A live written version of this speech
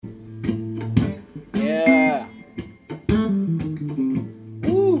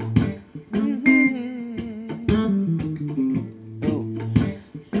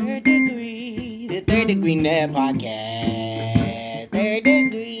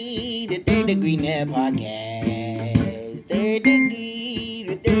Third Degree Net Podcast. Third Degree,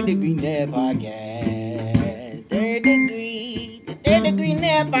 the Third Degree Net Podcast. Third Degree, the Third Degree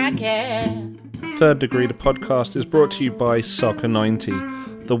Net Podcast. Third Degree, the podcast, is brought to you by Soccer 90.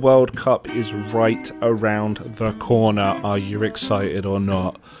 The World Cup is right around the corner. Are you excited or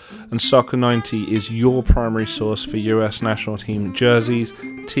not? And Soccer 90 is your primary source for US national team jerseys,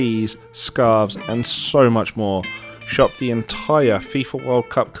 tees, scarves, and so much more. Shop the entire FIFA World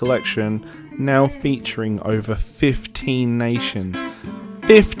Cup collection, now featuring over 15 nations.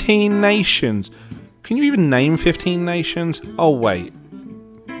 15 nations! Can you even name 15 nations? Oh, wait.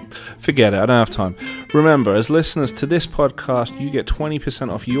 Forget it, I don't have time. Remember, as listeners to this podcast, you get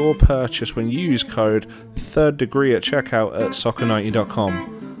 20% off your purchase when you use code Third Degree at checkout at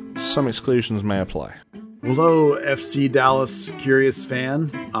soccer90.com. Some exclusions may apply. Hello, FC Dallas Curious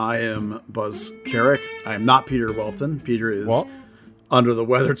fan. I am Buzz Carrick. I am not Peter Welton. Peter is under the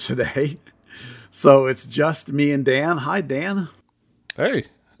weather today. So it's just me and Dan. Hi, Dan. Hey,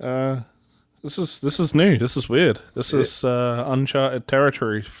 this is new. This is weird. This is uncharted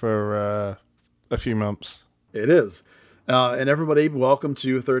territory for a few months. It is. And everybody, welcome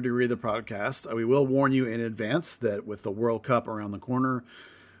to Third Degree, the podcast. We will warn you in advance that with the World Cup around the corner,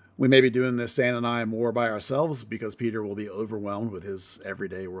 we may be doing this, Dan and I, more by ourselves because Peter will be overwhelmed with his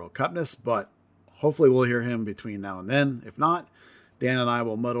everyday World Cupness, but hopefully we'll hear him between now and then. If not, Dan and I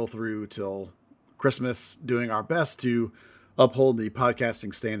will muddle through till Christmas, doing our best to uphold the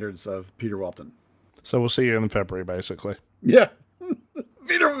podcasting standards of Peter Welton. So we'll see you in February, basically. Yeah.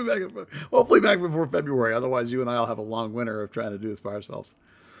 Peter will be back, hopefully back before February. Otherwise, you and I will have a long winter of trying to do this by ourselves.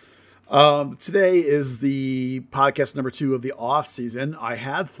 Today is the podcast number 2 of the off season. I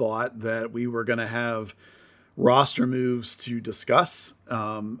had thought that we were going to have roster moves to discuss.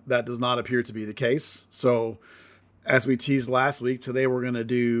 That does not appear to be the case. So as we teased last week, today we're going to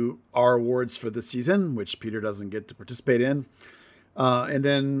do our awards for the season, which Peter doesn't get to participate in. And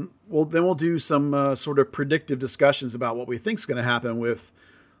then we'll do some sort of predictive discussions about what we think is going to happen with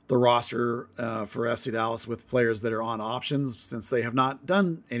the roster for FC Dallas with players that are on options, since they have not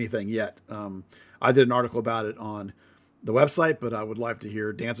done anything yet. I did an article about it on the website, but I would like to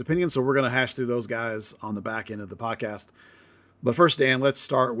hear Dan's opinion. So we're going to hash through those guys on the back end of the podcast. But first, Dan, let's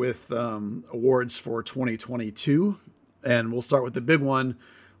start with awards for 2022. And we'll start with the big one.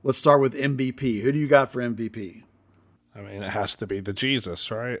 Let's start with MVP. Who do you got for MVP? I mean, it has to be the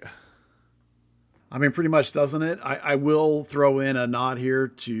Jesus, right? I mean, pretty much, doesn't it? I will throw in a nod here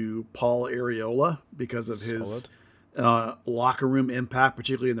to Paul Arriola because of his locker room impact,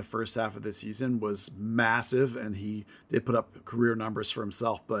 particularly in the first half of the season, was massive, and he did put up career numbers for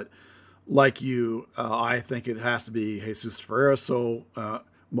himself. But like you, I think it has to be Jesus Ferreira. So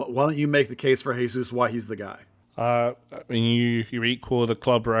why don't you make the case for Jesus, why he's the guy? I mean, you equal the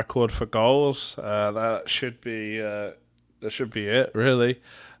club record for goals. That should be it, really.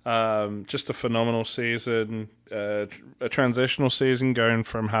 Just a phenomenal season, a transitional season, going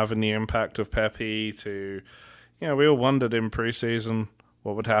from having the impact of Pepe to, we all wondered in preseason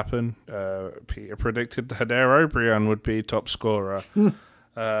what would happen. Peter predicted Hadair O'Brien would be top scorer. We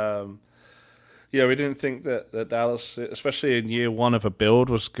didn't think that Dallas, especially in year one of a build,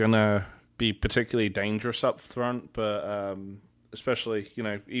 was going to be particularly dangerous up front, but especially,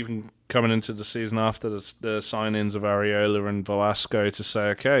 even coming into the season after the sign-ins of Arriola and Velasco to say,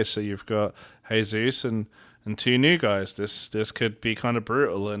 okay, so you've got Jesus and 2 new guys. This could be kind of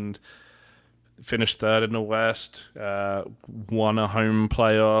brutal, and finished third in the West, won a home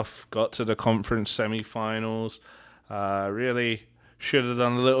playoff, got to the conference semi-finals, really should have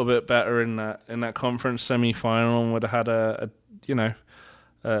done a little bit better in that conference semi-final and would have had a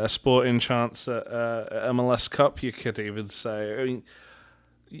sporting chance at MLS Cup, you could even say. I mean,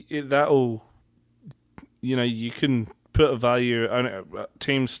 you can put a value on it.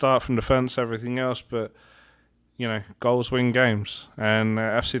 Teams start from defense, everything else, but goals win games, and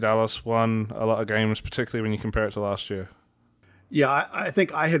FC Dallas won a lot of games, particularly when you compare it to last year. Yeah, I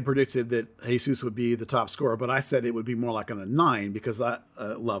think I had predicted that Jesus would be the top scorer, but I said it would be more like on a 9 because 9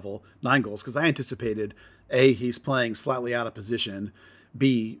 goals, because I anticipated A, he's playing slightly out of position.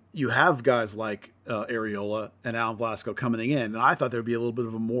 B, you have guys like Arriola and Alan Velasco coming in, and I thought there would be a little bit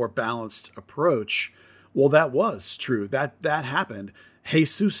of a more balanced approach. Well, that was true. That happened.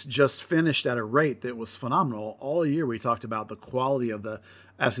 Jesus just finished at a rate that was phenomenal. All year we talked about the quality of the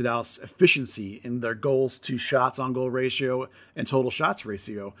FC Dallas efficiency in their goals to shots on goal ratio and total shots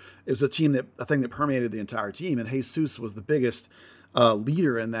ratio. It was a thing that permeated the entire team, and Jesus was the biggest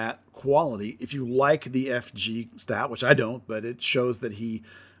leader in that quality. If you like the FG stat, which I don't, but it shows that he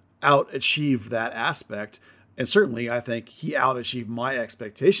out-achieved that aspect. And certainly, I think he outachieved my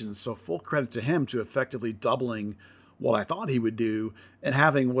expectations. So full credit to him to effectively doubling what I thought he would do and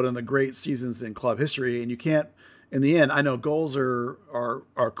having one of the great seasons in club history. And you can't, in the end, I know goals are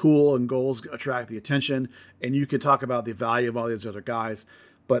cool and goals attract the attention. And you could talk about the value of all these other guys.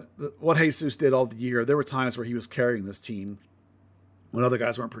 But what Jesus did all the year, there were times where he was carrying this team when other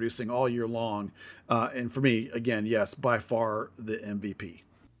guys weren't producing all year long. And for me, again, yes, by far the MVP.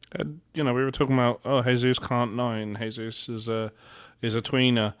 We were talking about, Jesus can't nine. Jesus is a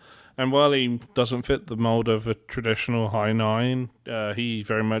tweener. And while he doesn't fit the mold of a traditional high nine, he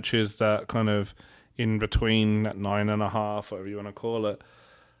very much is that kind of in between, that 9.5, whatever you want to call it.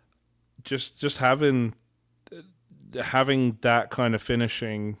 Just having that kind of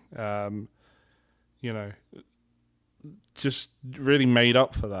finishing, just really made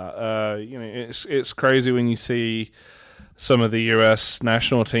up for that. It's crazy when you see some of the US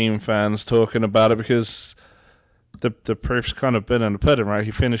national team fans talking about it, because the proof's kind of been in the pudding, right?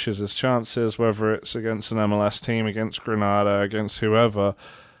 He finishes his chances, whether it's against an MLS team, against Granada, against whoever.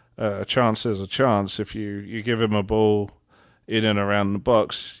 A chance is a chance. If you give him a ball in and around the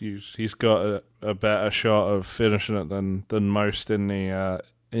box, he's got a better shot of finishing it than most in the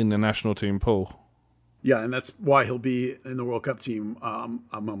national team pool. Yeah, and that's why he'll be in the World Cup team. I'm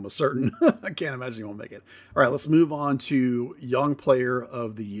almost certain. I can't imagine he won't make it. All right, let's move on to Young Player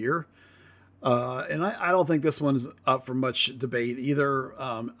of the Year. And I don't think this one's up for much debate either.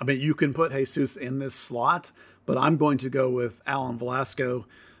 You can put Jesus in this slot, but I'm going to go with Alan Velasco,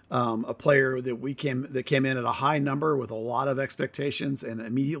 a player that came in at a high number with a lot of expectations and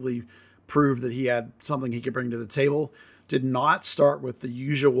immediately proved that he had something he could bring to the table. Did not start with the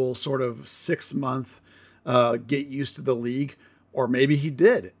usual sort of 6-month get used to the league, or maybe he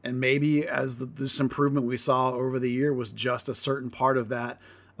did. And maybe as this improvement we saw over the year was just a certain part of that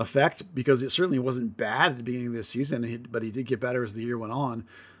effect, because it certainly wasn't bad at the beginning of this season, but he did get better as the year went on.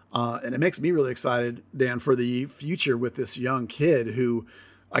 And it makes me really excited, Dan, for the future with this young kid who,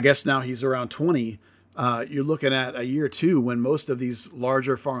 I guess now he's around 20. You're looking at a year or two when most of these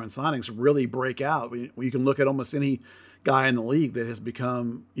larger foreign signings really break out. You can look at almost any guy in the league that has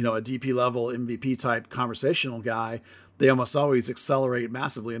become, a DP level MVP type conversational guy. They almost always accelerate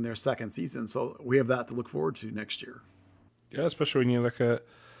massively in their second season. So we have that to look forward to next year. Yeah, especially when you look at,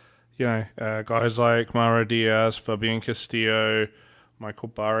 guys like Mauro Diaz, Fabian Castillo, Michael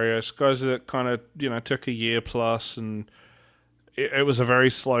Barrios, guys that kind of, took a year plus, and it was a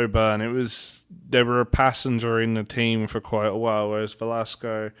very slow burn. They were a passenger in the team for quite a while, whereas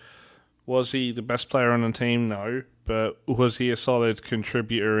Velasco, was he the best player on the team? No. But was he a solid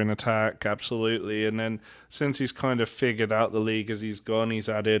contributor in attack? Absolutely. And then since he's kind of figured out the league as he's gone, he's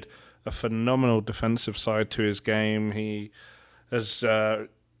added a phenomenal defensive side to his game. He has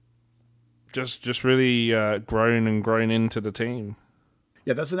just really grown into the team.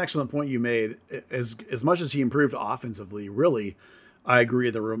 Yeah, that's an excellent point you made. As much as he improved offensively, really, I agree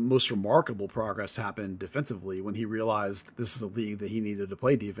the most remarkable progress happened defensively when he realized this is a league that he needed to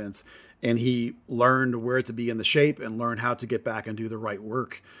play defense, and he learned where to be in the shape and learned how to get back and do the right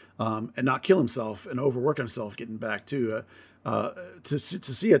work, and not kill himself and overwork himself getting back to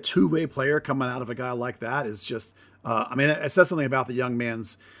see a two-way player coming out of a guy like that is just, it says something about the young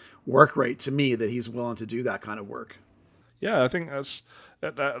man's work rate to me that he's willing to do that kind of work. Yeah, I think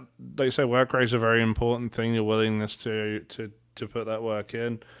that they say work rate is a very important thing, your willingness to put that work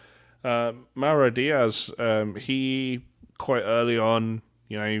in. Mauro Diaz, he quite early on,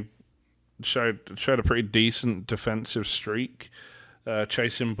 showed a pretty decent defensive streak,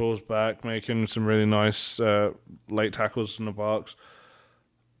 chasing balls back, making some really nice late tackles in the box.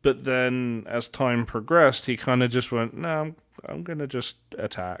 But then as time progressed, he kind of just went, no, I'm going to just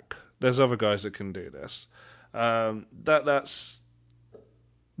attack. There's other guys that can do this. That's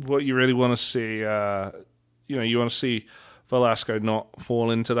what you really want to see. You want to see Velasco not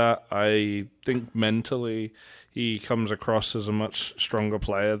fall into that. I think mentally he comes across as a much stronger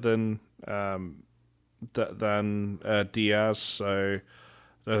player than Diaz, so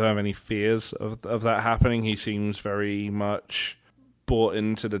I don't have any fears of that happening. He seems very much bought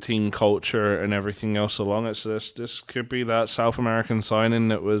into the team culture and everything else along it. So this could be that South American signing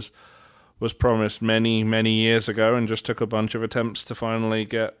that was promised many, many years ago and just took a bunch of attempts to finally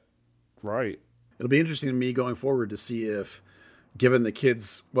get right. It'll be interesting to me going forward to see if, given the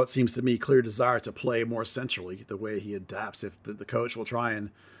kid's what seems to me clear desire to play more centrally, the way he adapts, if the coach will try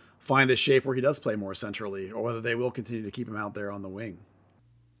and find a shape where he does play more centrally, or whether they will continue to keep him out there on the wing.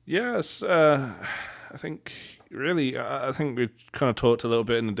 Yes, I think we kind of talked a little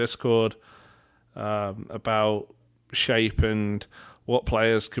bit in the Discord about shape and what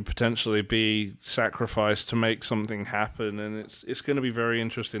players could potentially be sacrificed to make something happen, and it's going to be very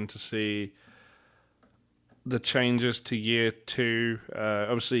interesting to see the changes to year 2.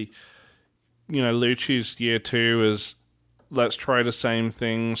 Obviously, Lucci's year 2 is let's try the same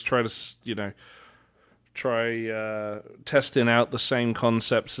things, try testing out the same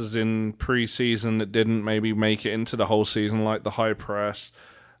concepts as in preseason that didn't maybe make it into the whole season, like the high press.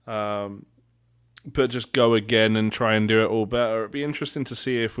 But just go again and try and do it all better. It'd be interesting to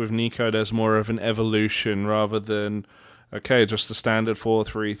see if with Nico there's more of an evolution rather than, just the standard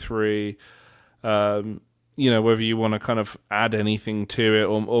 4-3-3. Whether you want to kind of add anything to it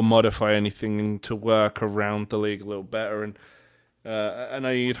or modify anything to work around the league a little better. And I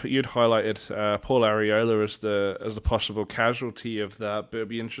know you'd highlighted Paul Arriola as the possible casualty of that, but it'd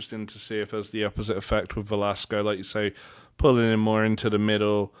be interesting to see if there's the opposite effect with Velasco, like you say, pulling him more into the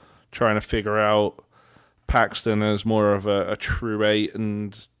middle, trying to figure out Paxton as more of a true 8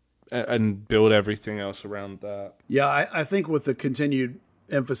 and build everything else around that. Yeah, I think with the continued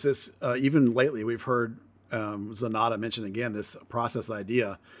emphasis, even lately, we've heard Zanata mention again this process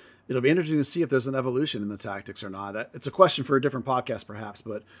idea. It'll be interesting to see if there's an evolution in the tactics or not. It's a question for a different podcast, perhaps,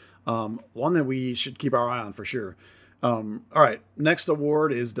 but one that we should keep our eye on for sure. All right, next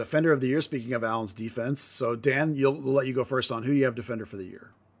award is Defender of the Year, speaking of Allen's defense. So, Dan, we'll let you go first on who you have Defender for the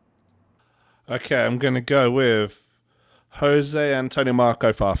Year. Okay, I'm going to go with Jose Antonio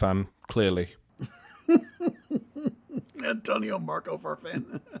Marco Farfan, clearly. Antonio Marco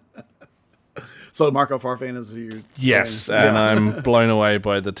Farfan. So Marco Farfan is who you're... Yes, and I'm blown away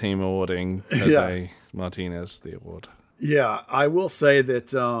by the team awarding Jose Martinez the award. Yeah, I will say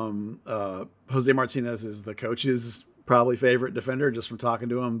that Jose Martinez is the coach's probably favorite defender just from talking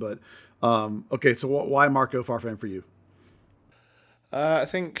to him. But, okay, so why Marco Farfan for you? I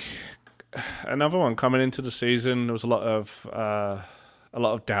think... Another one coming into the season, there was a lot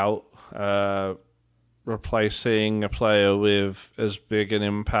of doubt replacing a player with as big an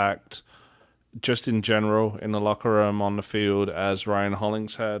impact, just in general in the locker room on the field as Ryan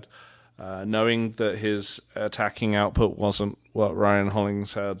Hollingshead. Knowing that his attacking output wasn't what Ryan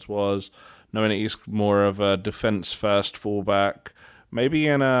Hollingshead's was, knowing that he's more of a defense-first fullback, maybe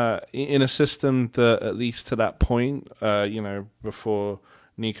in a system that at least to that point, before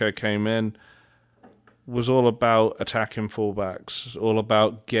Nico came in, was all about attacking fullbacks, all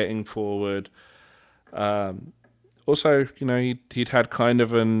about getting forward. Also, he'd had kind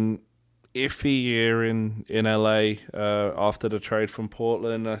of an iffy year in LA after the trade from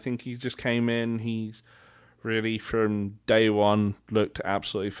Portland. I think he just came in. He's really, from day one, looked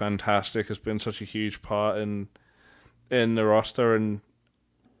absolutely fantastic. Has been such a huge part in the roster, and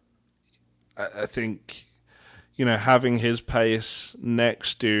I think, having his pace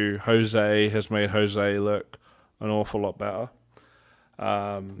next to Jose has made Jose look an awful lot better.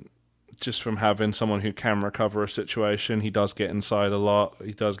 Just from having someone who can recover a situation. He does get inside a lot.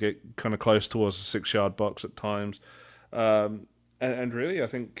 He does get kind of close towards the 6-yard box at times. And really, I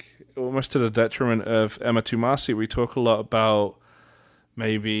think almost to the detriment of Emma Tumasi, we talk a lot about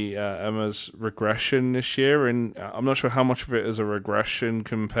maybe Emma's regression this year, and I'm not sure how much of it is a regression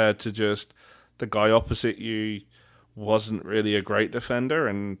compared to just the guy opposite you wasn't really a great defender,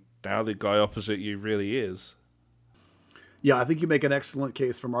 and now the guy opposite you really is. Yeah, I think you make an excellent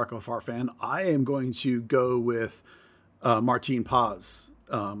case for Marco Farfan. I am going to go with Martin Paz.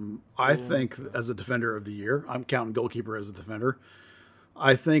 I think as a Defender of the Year, I'm counting goalkeeper as a defender.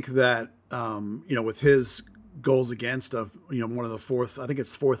 I think that, with his goals against of, one of the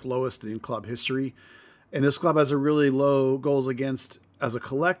fourth lowest in club history. And this club has a really low goals against as a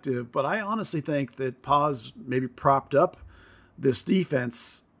collective, but I honestly think that Paz maybe propped up this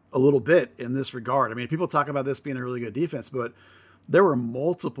defense a little bit in this regard. I mean, people talk about this being a really good defense, but there were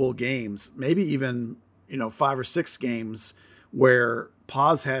multiple games, maybe even, 5 or 6 games where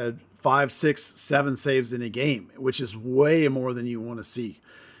Paz had 5, 6, 7 saves in a game, which is way more than you want to see.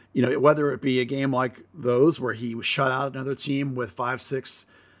 Whether it be a game like those where he was shut out another team with 5, 6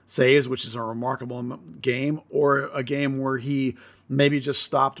 saves, which is a remarkable game, or a game where he maybe just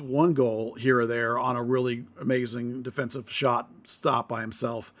stopped one goal here or there on a really amazing defensive shot stop by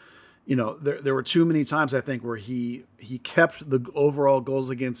himself. There were too many times, I think, where he kept the overall goals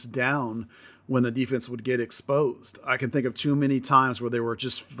against down when the defense would get exposed. I can think of too many times where there were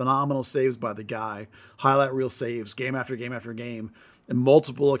just phenomenal saves by the guy, highlight reel saves, game after game after game, and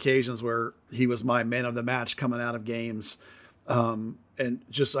multiple occasions where he was my man of the match coming out of games. And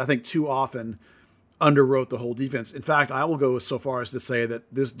just, I think, too often underwrote the whole defense. In fact, I will go so far as to say that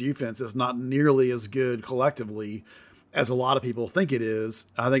this defense is not nearly as good collectively as a lot of people think it is.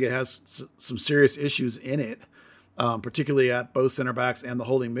 I think it has some serious issues in it. particularly at both center backs and the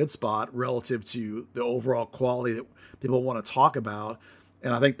holding mid spot relative to the overall quality that people want to talk about.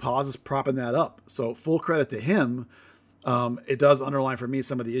 And I think Paz is propping that up. So full credit to him. It does underline for me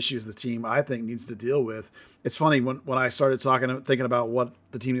some of the issues the team, I think, needs to deal with. It's funny, when I started thinking about what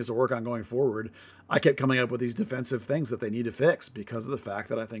the team needs to work on going forward, I kept coming up with these defensive things that they need to fix because of the fact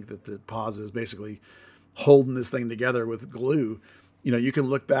that I think that the Paz is basically holding this thing together with glue. You can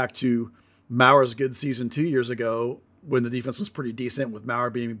look back to Maurer's good season 2 years ago when the defense was pretty decent, with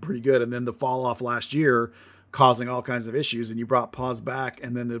Maurer being pretty good, and then the fall off last year causing all kinds of issues, and you brought Paz back,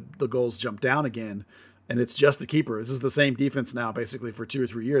 and then the goals jumped down again. And it's just the keeper. This is the same defense now, basically, for 2 or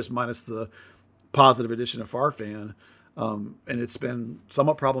 3 years, minus the positive addition of Farfan. And it's been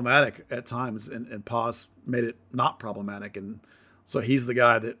somewhat problematic at times, and Paz made it not problematic. And so he's the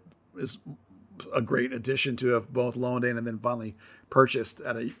guy that is a great addition to have both loaned in and then finally purchased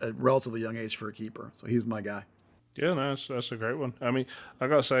at a relatively young age for a keeper. So he's my guy. Yeah, no, that's a great one. I mean, I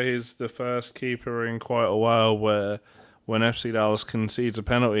got to say, he's the first keeper in quite a while where when FC Dallas concedes a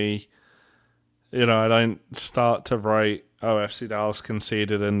penalty, I don't start to write, FC Dallas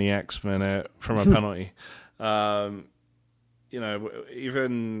conceded in the X minute from a penalty.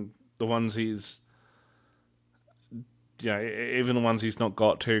 Even the ones even the ones he's not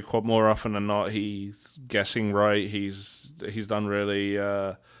got to, quite more often than not, he's guessing right. He's done really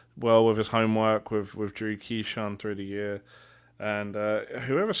well with his homework with Drew Keyshawn through the year. And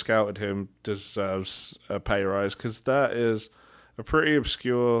whoever scouted him deserves a pay rise, because that is a pretty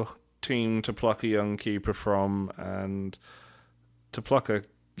obscure team to pluck a young keeper from, and to pluck a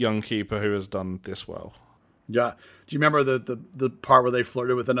young keeper who has done this well. Yeah. Do you remember the part where they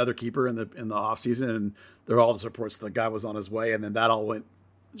flirted with another keeper in the offseason, and there were all the reports the guy was on his way, and then that all went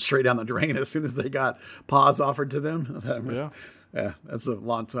straight down the drain as soon as they got Paz offered to them? Yeah, that's a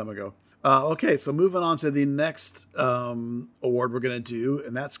long time ago. Okay, so moving on to the next award we're going to do,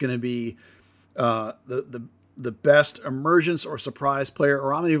 and that's going to be the best emergence or surprise player,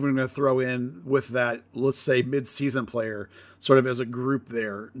 or I'm even going to throw in with that, let's say, mid-season player, sort of as a group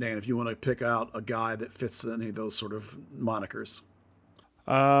there, Dan, if you want to pick out a guy that fits any of those sort of monikers.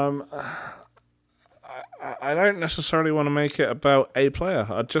 I don't necessarily want to make it about a player.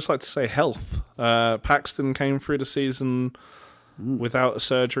 I'd just like to say health. Paxton came through the season without a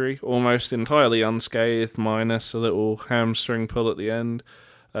surgery, almost entirely unscathed, minus a little hamstring pull at the end.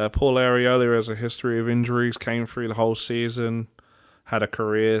 Paul Arriola has a history of injuries, came through the whole season, had a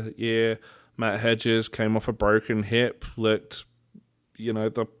career year. Matt Hedges came off a broken hip, looked,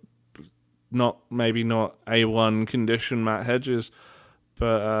 maybe not A1 condition Matt Hedges,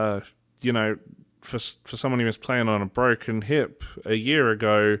 but, for someone who was playing on a broken hip a year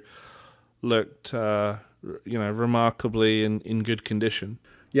ago, looked, remarkably in good condition.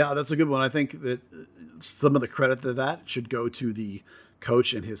 Yeah, that's a good one. I think that some of the credit to that should go to the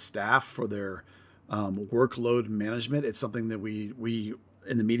coach and his staff for their workload management. It's something that we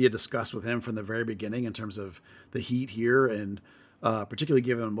in the media discussed with him from the very beginning in terms of the heat here, and particularly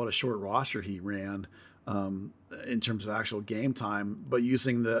given what a short roster he ran in terms of actual game time, but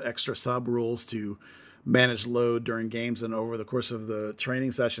using the extra sub rules to manage load during games and over the course of the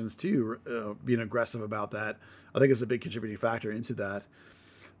training sessions too, being aggressive about that, I think is a big contributing factor into that.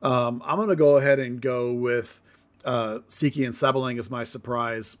 I'm going to go ahead and go with Siki and Sebeling as my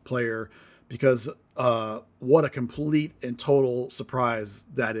surprise player, because what a complete and total surprise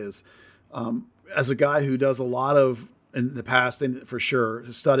that is. As a guy who does a lot of, in the past, and for sure,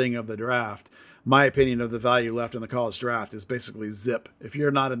 studying of the draft, my opinion of the value left in the college draft is basically zip. If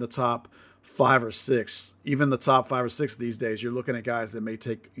you're not in the top 5 or 6, even the top 5 or 6 these days, you're looking at guys that may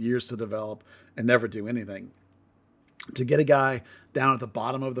take years to develop and never do anything. To get a guy down at the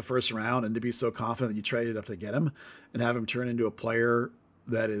bottom of the first round and to be so confident that you traded up to get him and have him turn into a player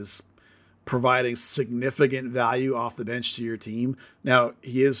that is providing significant value off the bench to your team. Now,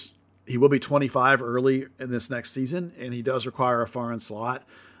 he will be 25 early in this next season, and he does require a foreign slot,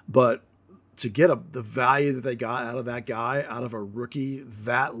 but to get the value that they got out of that guy, out of a rookie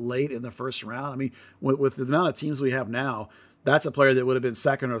that late in the first round, I mean, with the amount of teams we have now, that's a player that would have been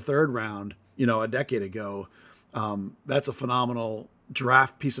second or third round, a decade ago. That's a phenomenal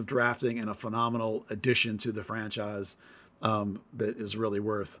piece of drafting and a phenomenal addition to the franchise that is really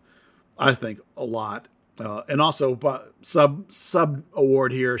worth, I think, a lot. And also, sub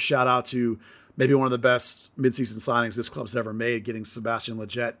award here, shout out to maybe one of the best midseason signings this club's ever made, getting Sebastian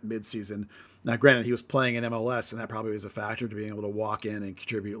Lletget midseason. Now, granted, he was playing in MLS, and that probably was a factor to being able to walk in and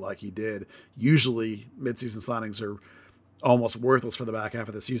contribute like he did. Usually, midseason signings are almost worthless for the back half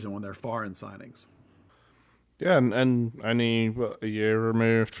of the season when they're foreign signings. Yeah, and only a year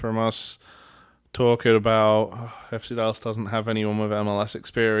removed from us talking about FC Dallas doesn't have anyone with MLS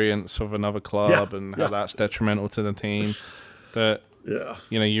experience of another club and how that's detrimental to the team. That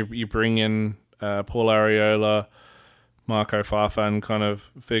you bring in Paul Arriola, Marco Farfan kind of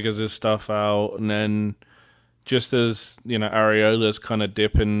figures his stuff out, and then just as Arriola's kind of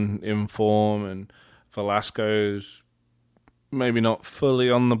dipping in form and Velasco's maybe not fully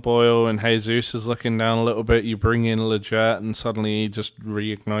on the boil and Jesus is looking down a little bit, you bring in Lletget and suddenly he just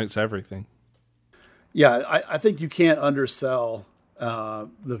reignites everything. Yeah, I think you can't undersell the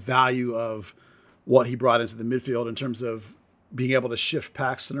value of what he brought into the midfield in terms of being able to shift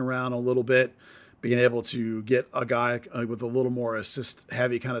Paxton around a little bit, being able to get a guy with a little more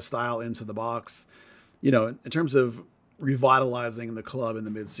assist-heavy kind of style into the box. In terms of revitalizing the club in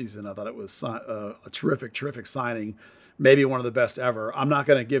the midseason, I thought it was a terrific signing, maybe one of the best ever. I'm not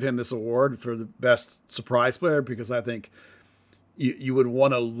going to give him this award for the best surprise player because I think you would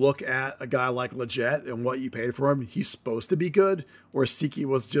want to look at a guy like Lletget and what you paid for him. He's supposed to be good, where Siki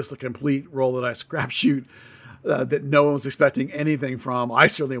was just a complete roll the dice crapshoot that no one was expecting anything from. I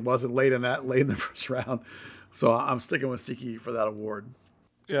certainly wasn't late in the first round. So I'm sticking with Siki for that award.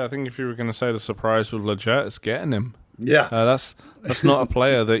 Yeah, I think if you were going to say the surprise with Lletget, it's getting him. Yeah. That's not a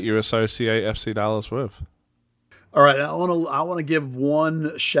player that you associate FC Dallas with. All right, I want to give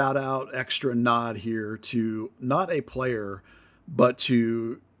one shout out, extra nod here to not a player, but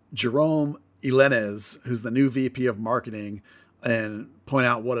to Jerome Ilenez, who's the new VP of marketing, and point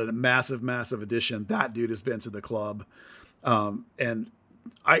out what a massive addition that dude has been to the club. And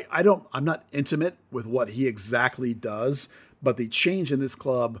I'm not intimate with what he exactly does, but the change in this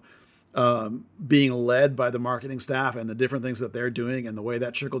club being led by the marketing staff and the different things that they're doing and the way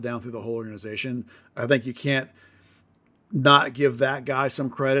that trickled down through the whole organization, I think you can't not give that guy some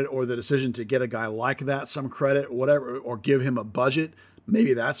credit, or the decision to get a guy like that some credit, whatever, or give him a budget.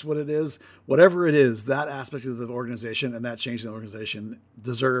 Maybe that's what it is. Whatever it is, that aspect of the organization and that change in the organization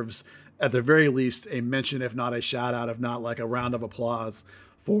deserves, at the very least, a mention, if not a shout out, if not like a round of applause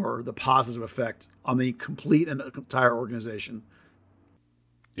for the positive effect on the complete and entire organization.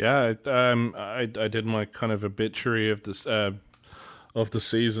 Yeah, I did my kind of obituary of this of the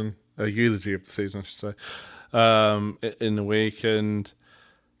season, a eulogy of the season, I should say, in the week, and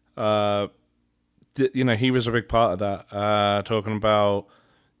he was a big part of that. Talking about,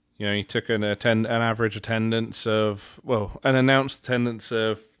 he took an average attendance of, an announced attendance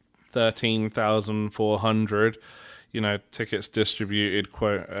of 13,400. Tickets distributed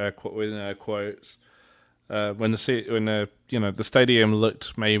quotes. When the stadium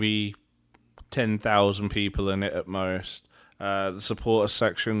looked maybe 10,000 people in it at most. The supporter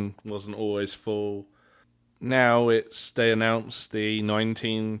section wasn't always full. Now they announced the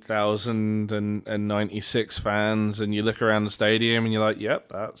 19,096 fans, and you look around the stadium and you're like, yep,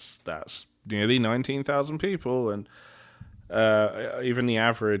 that's nearly 19,000 people, and even the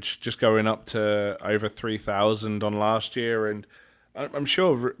average just going up to over 3,000 on last year, and I'm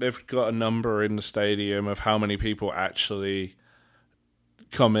sure they've got a number in the stadium of how many people actually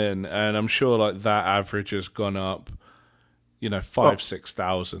come in, and I'm sure like that average has gone up,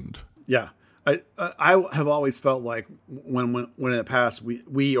 6,000. Yeah. I have always felt like when in the past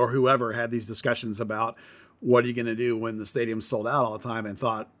we or whoever had these discussions about what are you going to do when the stadium's sold out all the time, and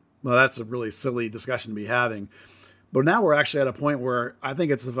thought, well, that's a really silly discussion to be having. But now we're actually at a point where I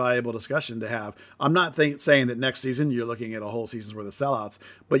think it's a valuable discussion to have. I'm not saying that next season you're looking at a whole season's worth of sellouts,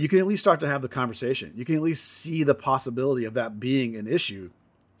 but you can at least start to have the conversation. You can at least see the possibility of that being an issue.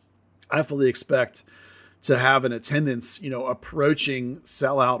 I fully expect to have an attendance, approaching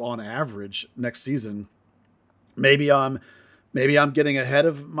sellout on average next season. Maybe I'm getting ahead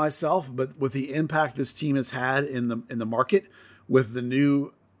of myself, but with the impact this team has had in the market, with the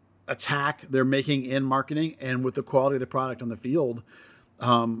new attack they're making in marketing, and with the quality of the product on the field,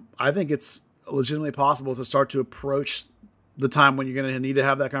 I think it's legitimately possible to start to approach the time when you're going to need to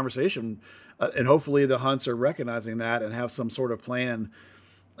have that conversation. And hopefully the Hunts are recognizing that and have some sort of plan.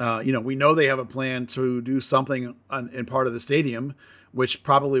 We know they have a plan to do something in part of the stadium, which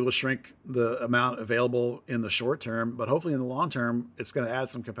probably will shrink the amount available in the short term, but hopefully in the long term, it's going to add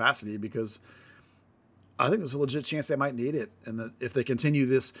some capacity, because I think there's a legit chance they might need it. And that if they continue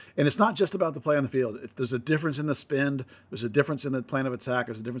this, and it's not just about the play on the field, there's a difference in the spend, there's a difference in the plan of attack,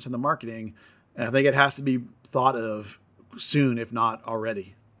 there's a difference in the marketing. And I think it has to be thought of soon, if not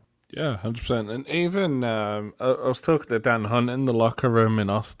already. Yeah, 100%. And even I was talking to Dan Hunt in the locker room in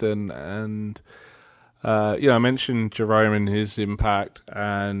Austin, and I mentioned Jerome and his impact,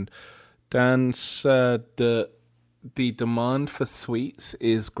 and Dan said that the demand for suites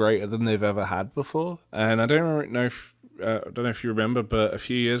is greater than they've ever had before. And I don't know don't know if you remember, but a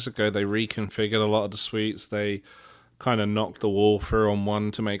few years ago they reconfigured a lot of the suites. They kind of knocked the wall through on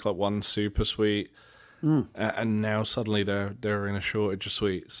one to make like one super suite, and now suddenly they're in a shortage of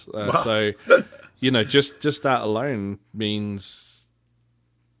suites. Wow. So, just that alone means,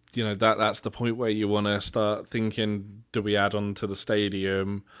 that's the point where you want to start thinking: do we add on to the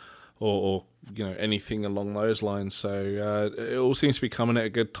stadium, or anything along those lines? So it all seems to be coming at a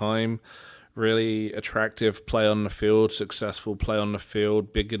good time. Really attractive play on the field, successful play on the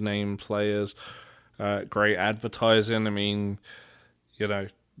field, bigger name players, great advertising. I mean,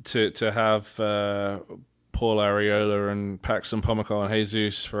 to have Paul Arriola and Paxton Pomykal and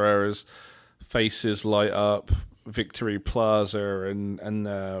Jesus Ferreira's faces light up, Victory Plaza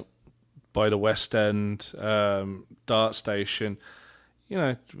and by the West End Dart Station.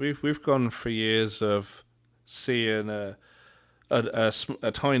 We've gone for years of seeing a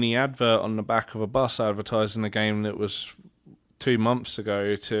tiny advert on the back of a bus advertising a game that was 2 months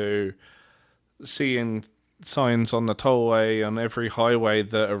ago, to seeing signs on the tollway on every highway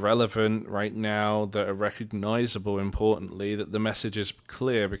that are relevant right now, that are recognizable, importantly, that the message is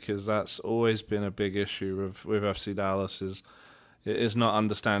clear, because that's always been a big issue with FC Dallas, is not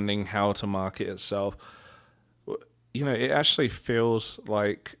understanding how to market itself. It actually feels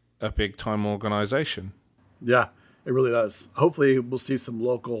like a big-time organization. Yeah, it really does. Hopefully we'll see some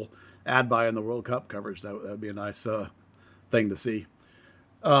local ad buy in the World Cup coverage. That would be a nice thing to see.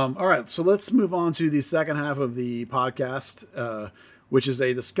 All right, so let's move on to the second half of the podcast, which is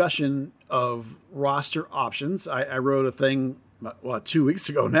a discussion of roster options. I wrote a thing, 2 weeks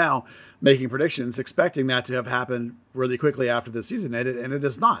ago now, making predictions, expecting that to have happened really quickly after the season, and it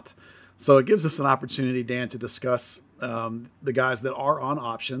is not. So it gives us an opportunity, Dan, to discuss the guys that are on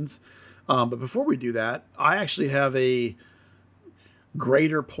options. But before we do that, I actually have a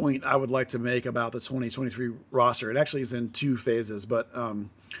greater point I would like to make about the 2023 roster. It actually is in two phases, but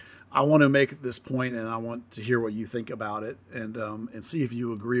I want to make this point, and I want to hear what you think about it, and see if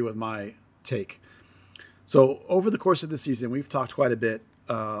you agree with my take. So over the course of the season, we've talked quite a bit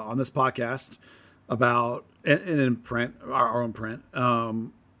on this podcast about, and in print, our own print,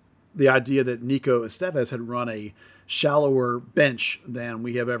 the idea that Nico Estevez had run a shallower bench than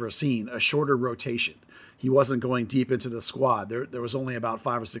we have ever seen, a shorter rotation. He wasn't going deep into the squad. There was only about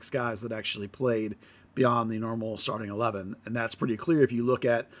 5 or 6 guys that actually played beyond the normal starting 11. And that's pretty clear if you look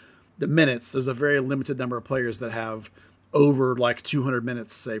at the minutes. There's a very limited number of players that have over like 200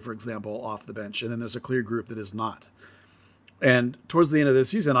 minutes, say, for example, off the bench. And then there's a clear group that is not. And towards the end of the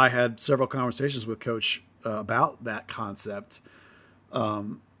season, I had several conversations with Coach about that concept,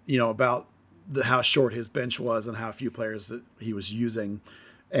 about how short his bench was and how few players that he was using.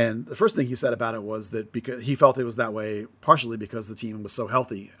 And the first thing he said about it was that because he felt it was that way partially because the team was so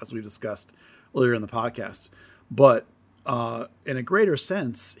healthy, as we've discussed earlier in the podcast. But in a greater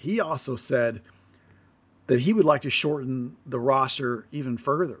sense, he also said that he would like to shorten the roster even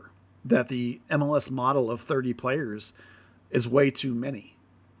further, that the MLS model of 30 players is way too many.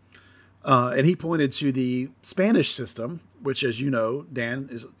 And he pointed to the Spanish system, which, as you know, Dan,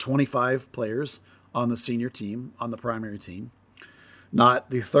 is 25 players on the senior team, on the primary team,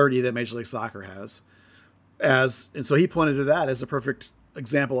 not the 30 that Major League Soccer has. And so he pointed to that as a perfect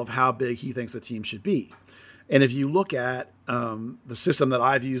example of how big he thinks a team should be. And if you look at the system that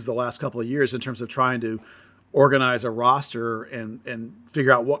I've used the last couple of years in terms of trying to organize a roster and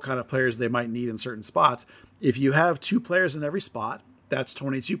figure out what kind of players they might need in certain spots, if you have 2 players in every spot, that's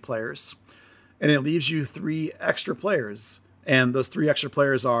 22 players. And it leaves you 3 extra players. And those 3 extra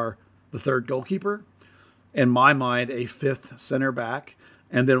players are the third goalkeeper, in my mind, a 5th center back,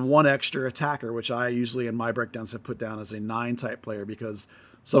 and then 1 extra attacker, which I usually in my breakdowns have put down as a 9 type player because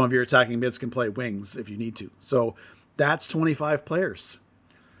some of your attacking mids can play wings if you need to. So that's 25 players.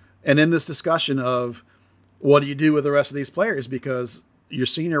 And in this discussion of what do you do with the rest of these players, because your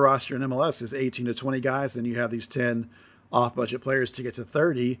senior roster in MLS is 18 to 20 guys, and you have these 10 off-budget players to get to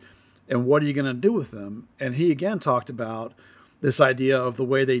 30, and what are you going to do with them? And he again talked about this idea of the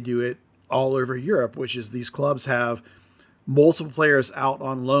way they do it all over Europe, which is these clubs have multiple players out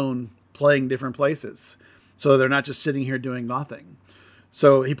on loan playing different places. So they're not just sitting here doing nothing.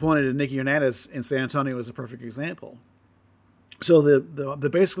 So he pointed to Nicky Hernandez in San Antonio as a perfect example. So the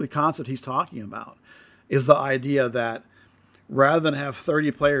basically concept he's talking about is the idea that rather than have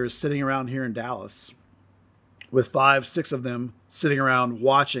 30 players sitting around here in Dallas with 5, 6 of them sitting around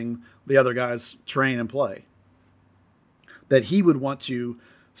watching the other guys train and play, that he would want to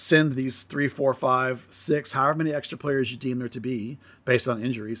send these 3, 4, 5, 6, however many extra players you deem there to be based on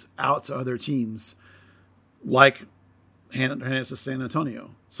injuries out to other teams like Hernandez to San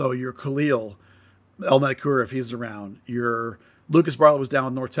Antonio. So your Khalil, El Medicure, if he's around. Your Lucas Bartlett was down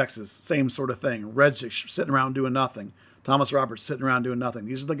with North Texas. Same sort of thing. Redzic sitting around doing nothing. Thomas Roberts sitting around doing nothing.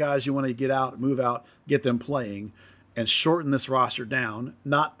 These are the guys you want to get out, move out, get them playing, and shorten this roster down.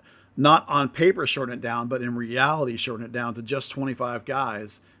 Not on paper shorten it down, but in reality shorten it down to just 25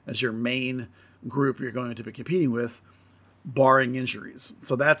 guys as your main group you're going to be competing with, barring injuries.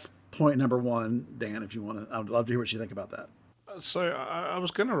 So that's point number one, Dan, if you want to. I would love to hear what you think about that. So I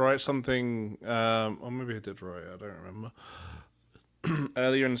was going to write something, or maybe I did write it, I don't remember.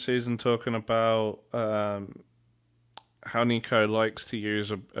 Earlier in the season, talking about how Nico likes to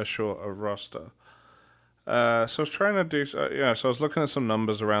use a shorter roster. So I was trying to do, so I was looking at some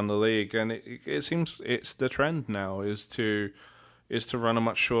numbers around the league, and it seems it's the trend now is to run a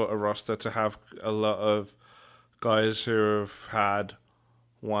much shorter roster, to have a lot of guys who have had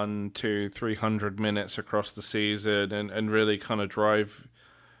 100, 200, 300 minutes across the season, and really kind of drive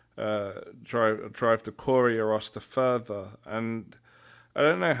the core of your roster further. And I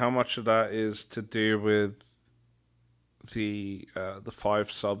don't know how much of that is to do with the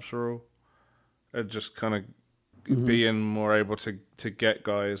 5 subs rule, and just kind of being more able to get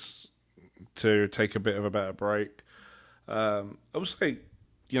guys to take a bit of a better break. I would say,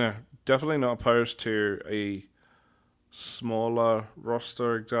 definitely not opposed to a smaller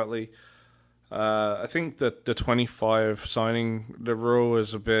roster exactly. I think that the 25 signing the rule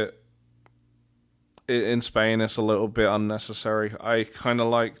is a bit, in Spain it's a little bit unnecessary. I kind of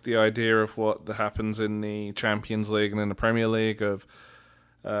like the idea of what happens in the Champions League and in the Premier League of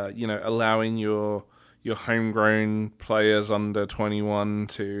allowing your homegrown players under 21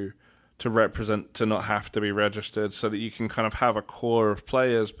 to represent, to not have to be registered, so that you can kind of have a core of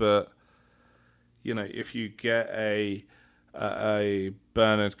players. But if you get a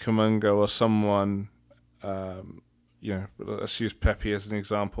Bernard Comungo or someone, let's use Pepe as an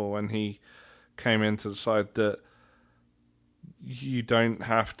example, when he came into the side, that you don't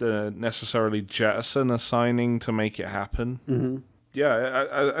have to necessarily jettison a signing to make it happen. Mm-hmm.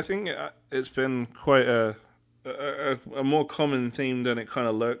 Yeah, I think it's been quite a more common theme than it kind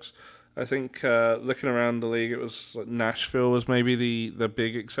of looks. I think looking around the league, it was like Nashville was maybe the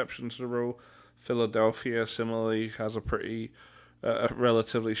big exception to the rule. Philadelphia similarly has a pretty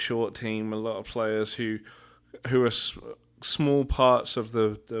relatively short team, a lot of players who are small parts of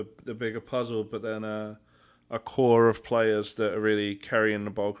the bigger puzzle, but then a core of players that are really carrying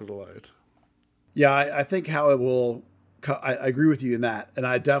the bulk of the load. Yeah, I think how it will. I agree with you in that, and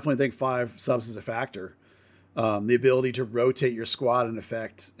I definitely think 5 subs is a factor. The ability to rotate your squad in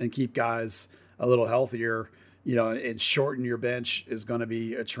effect and keep guys a little healthier, and shorten your bench is going to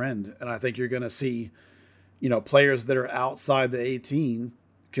be a trend. And I think you're going to see, players that are outside the 18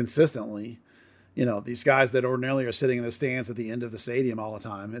 consistently. These guys that ordinarily are sitting in the stands at the end of the stadium all the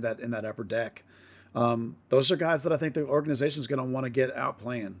time in that upper deck. Those are guys that I think the organization is going to want to get out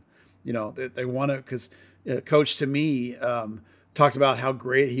playing. They want to, because Coach to me talked about how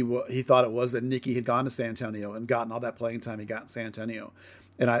great he thought it was that Nicky had gone to San Antonio and gotten all that playing time he got in San Antonio.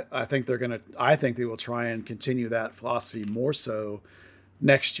 And I think they will try and continue that philosophy more so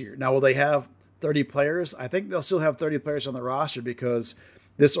next year. Now, will they have 30 players? I think they'll still have 30 players on the roster, because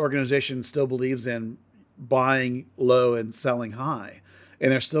this organization still believes in buying low and selling high.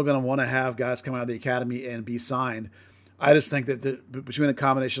 And they're still going to want to have guys come out of the academy and be signed. I just think that between the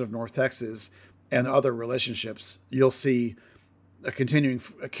combination of North Texas and other relationships, you'll see a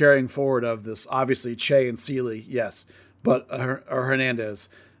carrying forward of this. Obviously, Che and Sealy, yes, but or Hernandez,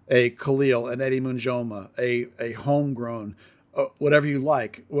 a Khalil, an Eddie Munjoma, a homegrown, whatever you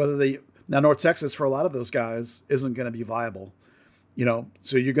like. Now North Texas, for a lot of those guys, isn't going to be viable.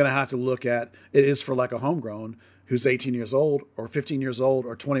 So you're going to have to look at it is for like a homegrown who's 18 years old or 15 years old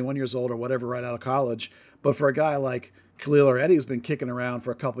or 21 years old or whatever, right out of college. But for a guy like Khalil or Eddie, who's been kicking around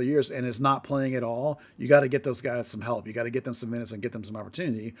for a couple of years and is not playing at all, you got to get those guys some help. You got to get them some minutes and get them some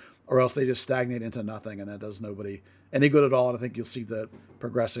opportunity, or else they just stagnate into nothing, and that does nobody any good at all. And I think you'll see that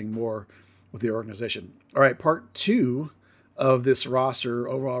progressing more with the organization. All right, part 2 of this roster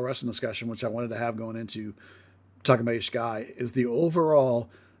overall wrestling discussion, which I wanted to have going into talking about each guy, is the overall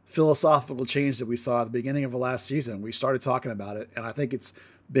philosophical change that we saw at the beginning of the last season. We started talking about it, and I think it's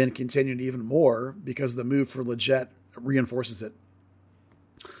been continued even more because the move for Leggett reinforces it.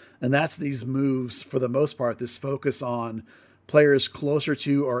 And that's these moves, for the most part, this focus on players closer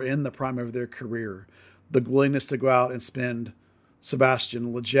to or in the prime of their career. The willingness to go out and spend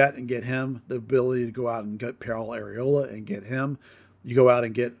Sebastian Leggett and get him, the ability to go out and get Peril Areola and get him. You go out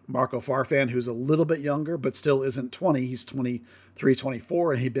and get Marco Farfan, who's a little bit younger, but still isn't 20. He's 23,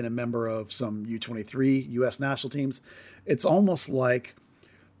 24, and he'd been a member of some U23 U.S. national teams. It's almost like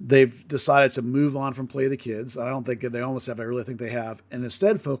they've decided to move on from Play the Kids. I don't think they almost have. I really think they have, and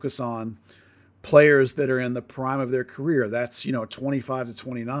instead focus on players that are in the prime of their career. That's 25 to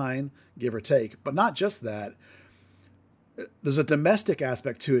 29, give or take. But not just that. There's a domestic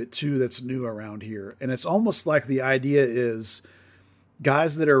aspect to it too that's new around here, and it's almost like the idea is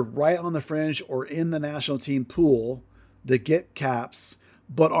guys that are right on the fringe or in the national team pool that get caps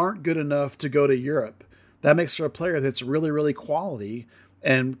but aren't good enough to go to Europe. That makes for a player that's really, really quality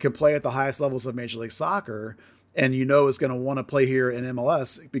and can play at the highest levels of Major League Soccer, and is going to want to play here in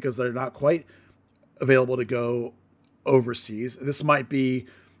MLS because they're not quite available to go overseas. This might be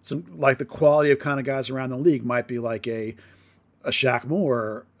some like the quality of kind of guys around the league might be like a Shaq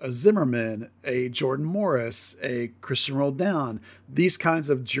Moore, a Zimmerman, a Jordan Morris, a Christian Roldan. These kinds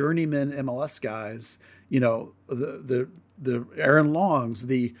of journeyman MLS guys, the Aaron Longs,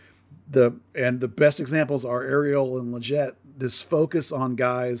 and the best examples are Ariel and Leggett. This focus on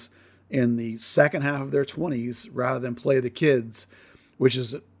guys in the second half of their 20s rather than Play the Kids, which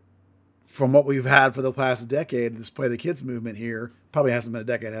is from what we've had for the past decade. This Play the Kids movement here probably hasn't been a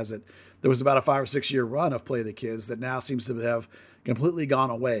decade, has it? There was about a 5 or 6 year run of Play the Kids that now seems to have completely gone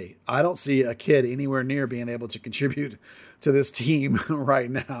away. I don't see a kid anywhere near being able to contribute to this team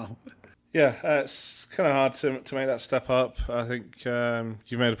right now. Yeah, it's kind of hard to make that step up. I think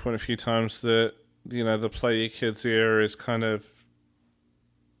you made a point a few times that the Play the Kids era is kind of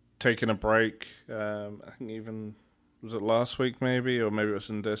taking a break. I think even was it last week maybe, or maybe it was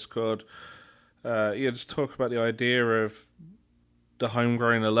in Discord. Just talk about the idea of the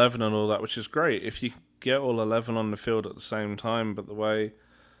homegrown 11 and all that, which is great if you get all 11 on the field at the same time. But the way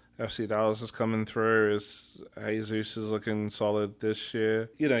FC Dallas is coming through is Jesus is looking solid this year.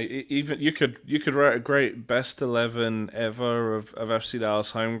 Even you could write a great best 11 ever of FC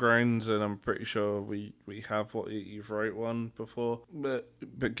Dallas homegrowns, and I'm pretty sure we have what you've wrote one before. But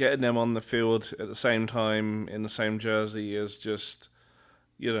getting them on the field at the same time in the same jersey is just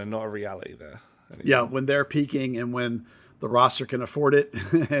not a reality there anymore. Yeah, when they're peaking and when the roster can afford it,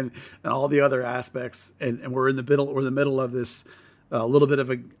 and all the other aspects, and we're in the middle of this. A little bit of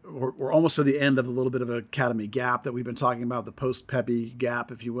we're almost to the end of a little bit of an academy gap that we've been talking about, the post-Pepe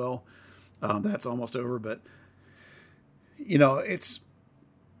gap, if you will. That's almost over, but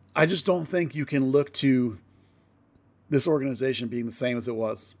I just don't think you can look to this organization being the same as it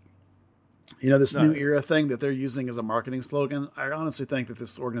was. This new era thing that they're using as a marketing slogan. I honestly think that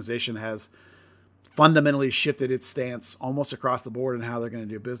this organization has fundamentally shifted its stance almost across the board in how they're going to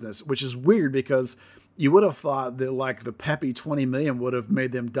do business, which is weird because you would have thought that like the Pepe 20 million would have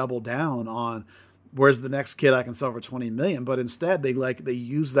made them double down on where's the next kid I can sell for 20 million. But instead they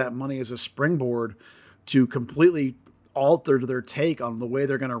use that money as a springboard to completely alter their take on the way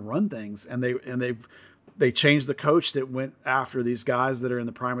they're going to run things. And they changed the coach that went after these guys that are in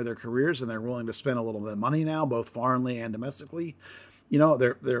the prime of their careers, and they're willing to spend a little bit of money now, both foreignly and domestically.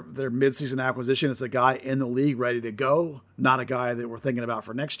 Their mid-season acquisition is a guy in the league ready to go, not a guy that we're thinking about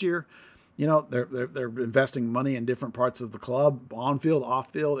for next year. They're investing money in different parts of the club, on field,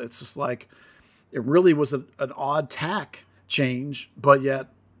 off field. It's just like it really was an odd tack change, but yet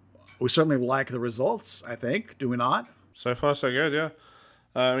we certainly like the results. I think, do we not? So far, so good. Yeah.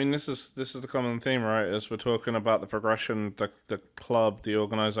 I mean, this is the common theme, right? As we're talking about the progression the club, the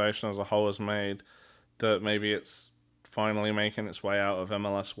organization as a whole has made, that maybe it's finally making its way out of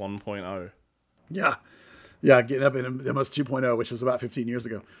MLS 1.0. Yeah, getting up in MLS 2.0, which was about 15 years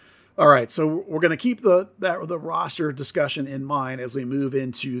ago. All right, so we're going to keep the roster discussion in mind as we move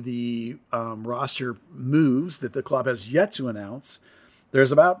into the roster moves that the club has yet to announce.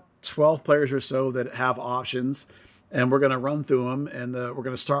 There's about 12 players or so that have options, and we're going to run through them, and we're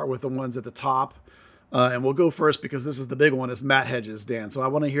going to start with the ones at the top. And we'll go first because this is the big one, is Matt Hedges, Dan. So I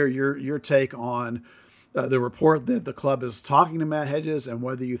want to hear your take on the report that the club is talking to Matt Hedges and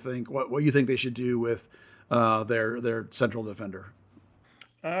whether you think what you think they should do with their central defender.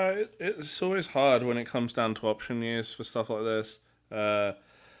 It's always hard when it comes down to option years for stuff like this.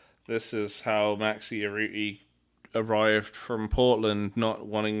 This is how Maxi Urruti arrived from Portland, not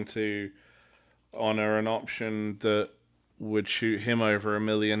wanting to honor an option that would shoot him over $1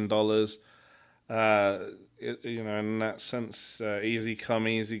 million. In that sense, easy come,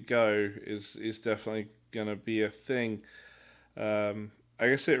 easy go is definitely going to be a thing. I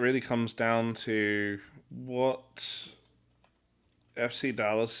guess it really comes down to what FC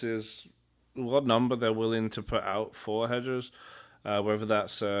Dallas is, what number they're willing to put out for Hedges, whether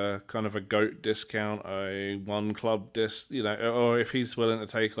that's a kind of a GOAT discount, a one club or if he's willing to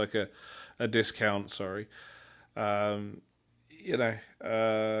take like a discount. Sorry, you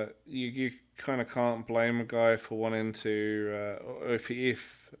kind of can't blame a guy for wanting to,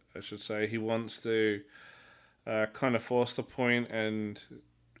 if should say. He wants to kind of force the point and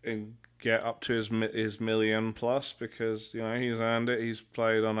get up to his million plus, because he's earned it. He's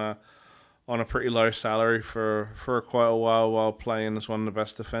played on a pretty low salary for quite a while playing as one of the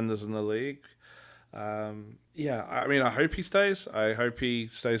best defenders in the league. I hope he stays. I hope he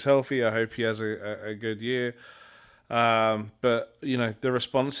stays healthy. I hope he has a good year. But the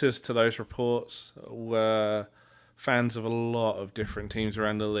responses to those reports were fans of a lot of different teams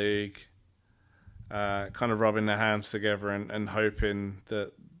around the league kind of rubbing their hands together and hoping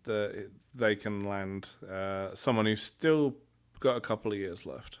that they can land someone who's still got a couple of years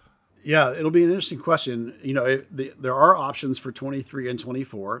left. Yeah, it'll be an interesting question. There are options for 23 and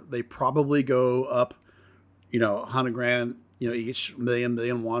 24. They probably go up, $100,000, each,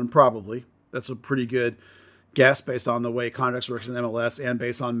 million one, probably. That's a pretty good guess based on the way contracts work in MLS and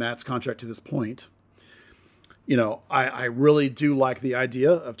based on Matt's contract to this point. I really do like the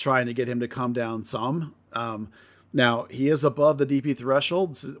idea of trying to get him to come down some. Now, he is above the DP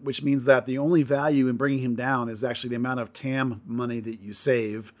threshold, which means that the only value in bringing him down is actually the amount of TAM money that you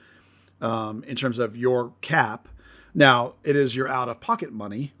save in terms of your cap. Now, it is your out-of-pocket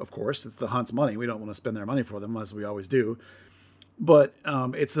money, of course. It's the Hunt's money. We don't want to spend their money for them, as we always do. But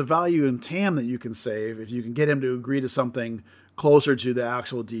it's the value in TAM that you can save. If you can get him to agree to something closer to the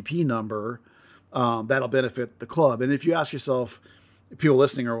actual DP number, that'll benefit the club. And if you ask yourself, people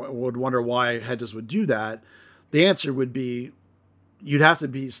listening would wonder why Hedges would do that, the answer would be you'd have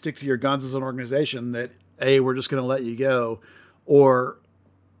to stick to your guns as an organization that, A, we're just going to let you go, or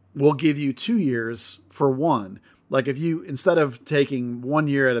we'll give you 2 years for one. Like if you, instead of taking 1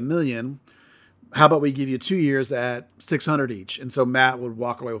 year at $1 million, how about we give you 2 years at 600 each? And so Matt would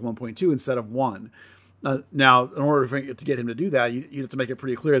walk away with 1.2 instead of 1. Now, in order to get him to do that, you have to make it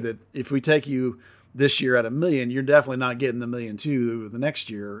pretty clear that if we take you this year at $1 million, you're definitely not getting the $1.2 million the next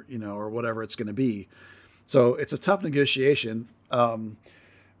year, or whatever it's going to be. So it's a tough negotiation.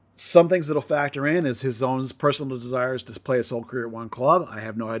 Some things that'll factor in is his own personal desires to play his whole career at one club. I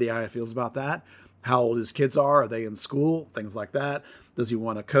have no idea how he feels about that. How old his kids are they in school? Things like that. Does he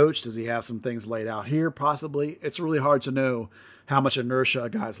want to coach? Does he have some things laid out here? Possibly. It's really hard to know how much inertia a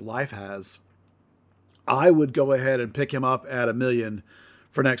guy's life has. I would go ahead and pick him up at $1 million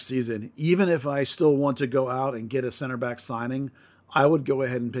for next season. Even if I still want to go out and get a center back signing, I would go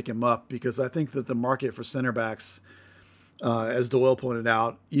ahead and pick him up, because I think that the market for center backs, as Doyle pointed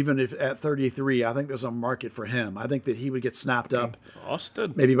out, even if at 33, I think there's a market for him. I think that he would get snapped up,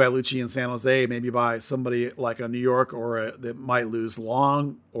 Austin, maybe by Lucci in San Jose, maybe by somebody like a New York that might lose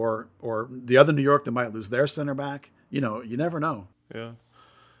Long, or the other New York that might lose their center back. You never know. Yeah.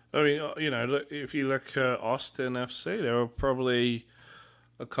 I mean, if you look at Austin FC, they were probably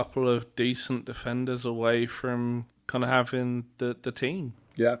a couple of decent defenders away from kind of having the team.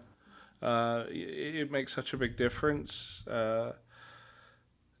 Yeah. It makes such a big difference. It'd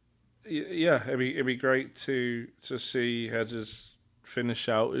be great to see Hedges finish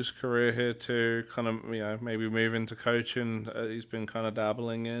out his career here too. Kind of maybe move into coaching. He's been kind of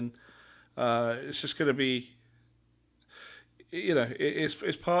dabbling in. It's just going to be,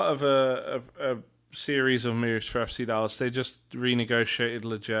 it's part of a series of moves for FC Dallas. They just renegotiated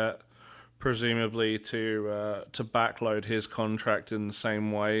Lletget, presumably to backload his contract in the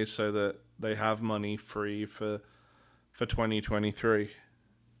same way so that they have money free for 2023.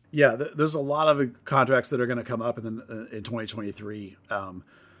 Yeah, there's a lot of contracts that are going to come up in 2023, and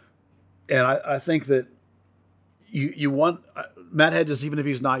I think that you want Matt Hedges, even if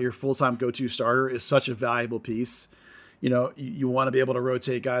he's not your full-time go-to starter, is such a valuable piece. You want to be able to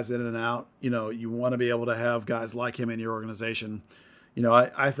rotate guys in and out. You want to be able to have guys like him in your organization.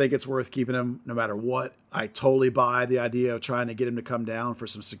 I think it's worth keeping him no matter what. I totally buy the idea of trying to get him to come down for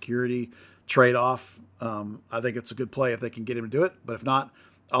some security trade-off. I think it's a good play if they can get him to do it. But if not,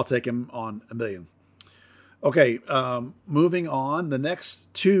 I'll take him on $1 million. Okay, moving on. The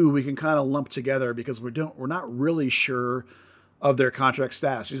next two we can kind of lump together because we're not really sure of their contract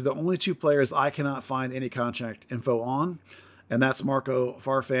status. These are the only two players I cannot find any contract info on, and that's Marco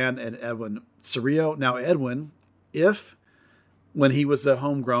Farfan and Edwin Cerrillo. Now, Edwin, when he was a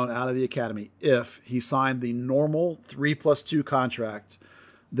homegrown out of the academy, if he signed the normal 3+2 contract,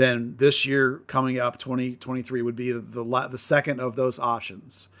 then this year coming up, 2023, would be the second of those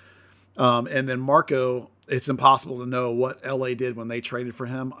options. And then Marco, it's impossible to know what LA did when they traded for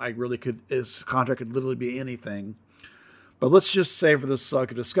him. His contract could literally be anything. But let's just say for the sake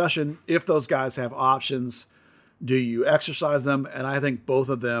of discussion, if those guys have options, do you exercise them? And I think both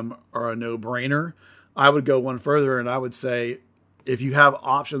of them are a no-brainer. I would go one further, and I would say if you have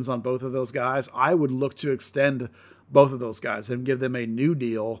options on both of those guys, I would look to extend both of those guys and give them a new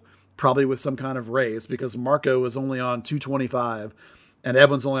deal, probably with some kind of raise, because Marco is only on 225 and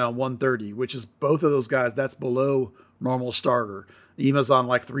Edwin's only on 130, which is both of those guys. That's below normal starter. Ema's on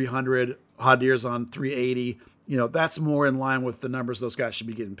like 300, Hadir's on 380. That's more in line with the numbers those guys should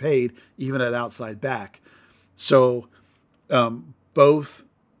be getting paid, even at outside back. So both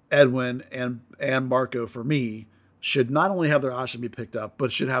Edwin and Marco, for me, should not only have their option be picked up,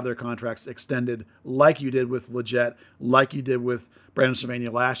 but should have their contracts extended like you did with Leggett, like you did with Brandon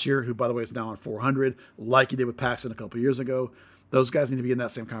Cervania last year, who, by the way, is now on 400, like you did with Paxton a couple of years ago. Those guys need to be in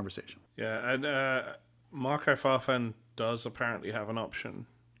that same conversation. Yeah, and Marco Farfan does apparently have an option.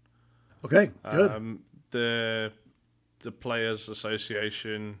 Okay, good. The Players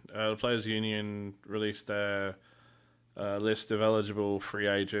Association, the Players Union released their list of eligible free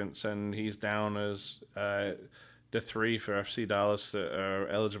agents, and he's down as the three for FC Dallas that are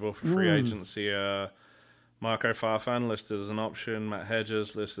eligible for free agency. Marco Farfan listed as an option, Matt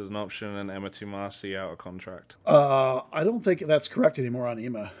Hedges listed as an option, and Emma Tumasi out of contract. I don't think that's correct anymore on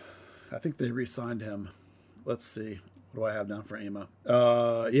Ema. I think they re-signed him. Let's see. What do I have down for Ema?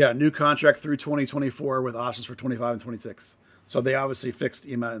 New contract through 2024 with options for 25 and 26. So they obviously fixed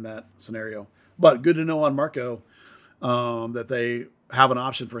Ema in that scenario. But good to know on Marco that they have an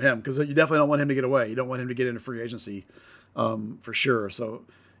option for him, because you definitely don't want him to get away. You don't want him to get into free agency for sure. So,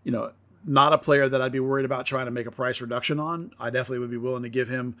 not a player that I'd be worried about trying to make a price reduction on. I definitely would be willing to give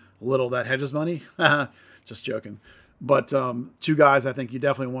him a little of that Hedges money. Just joking. But two guys I think you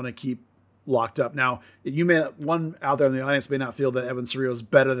definitely want to keep locked up. Now, one out there in the audience may not feel that Evan Cerrillo is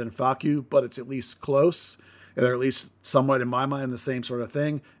better than Facu, but it's at least close. They're at least somewhat, in my mind, the same sort of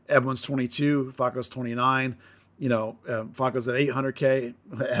thing. Edwin's 22, Facu's 29. Facu's at 800K,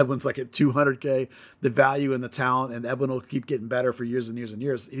 Edwin's like at 200K. The value and the talent, and Edwin will keep getting better for years and years and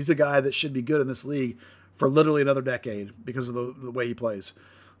years. He's a guy that should be good in this league for literally another decade because of the way he plays.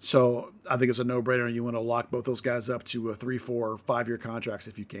 So I think it's a no-brainer. You want to lock both those guys up to 3, 4, 5-year contracts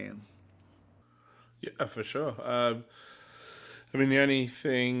if you can. Yeah, for sure. The only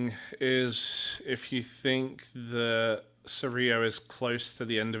thing is, if you think that Cerrillo is close to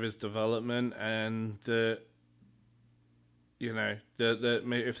the end of his development, and that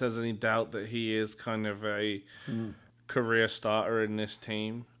if there's any doubt that he is kind of a career starter in this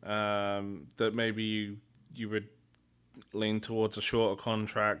team, that maybe you would lean towards a shorter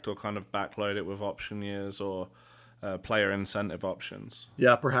contract, or kind of backload it with option years or player incentive options.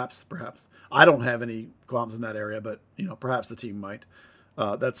 Yeah, perhaps. I don't have any qualms in that area, but perhaps the team might.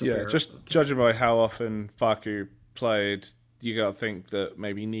 That's fair. Just judging by how often Facu played, you got to think that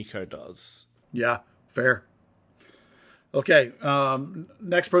maybe Nico does. Yeah, fair. Okay,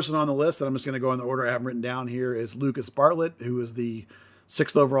 next person on the list, and I'm just going to go in the order I have written down here, is Lucas Bartlett, who is the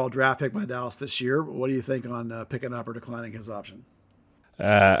 6th overall draft pick by Dallas this year. What do you think on picking up or declining his option?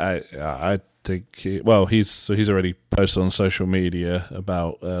 I think he's already posted on social media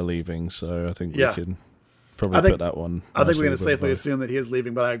about leaving, so I think we can probably put that one. I think we're going to safely assume that he is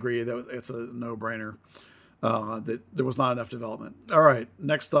leaving, but I agree that it's a no-brainer. That there was not enough development. All right,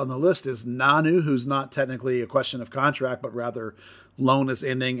 next on the list is Nanu, who's not technically a question of contract, but rather loan is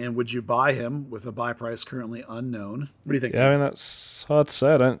ending, and would you buy him with a buy price currently unknown? What do you think? Yeah, that's hard to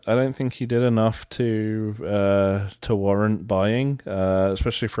say. I don't think he did enough to warrant buying,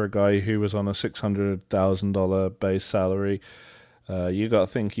 especially for a guy who was on a $600,000 base salary. You got to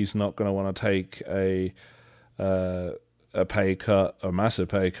think he's not going to want to take a pay cut, a massive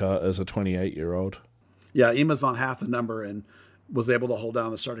pay cut, as a 28-year-old. Yeah, Ema's on half the number and was able to hold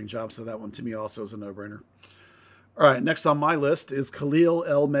down the starting job, so that one to me also is a no-brainer. All right, next on my list is Khalil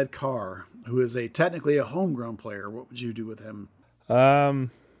El-Medkar, who is technically a homegrown player. What would you do with him?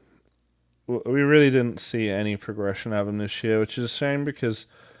 We really didn't see any progression out of him this year, which is a shame, because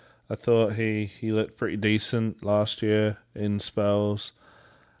I thought he looked pretty decent last year in spells.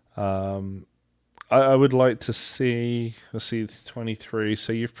 I would like to see, it's 23,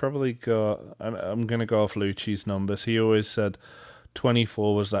 so you've probably got, I'm going to go off Lucci's numbers. He always said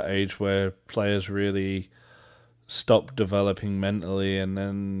 24 was that age where players really stopped developing mentally, and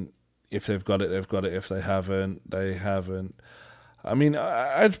then if they've got it, they've got it. If they haven't, they haven't. I mean,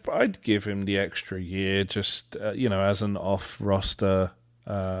 I'd give him the extra year, just, as an off-roster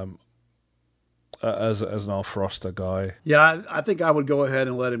as an off-roster guy. Yeah, I think I would go ahead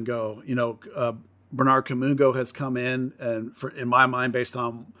and let him go. Bernard Kamungo has come in, and in my mind, based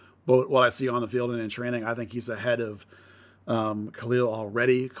on what I see on the field and in training, I think he's ahead of Khalil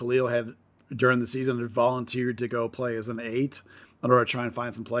already. Khalil had, during the season, had volunteered to go play as an 8 in order to try and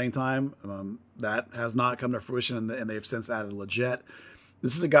find some playing time. That has not come to fruition, and they've since added Leggett.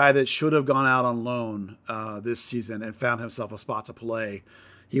 This is a guy that should have gone out on loan this season and found himself a spot to play.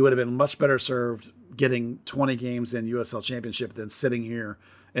 He would have been much better served getting 20 games in USL Championship than sitting here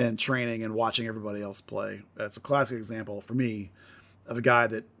and training and watching everybody else play. That's a classic example for me of a guy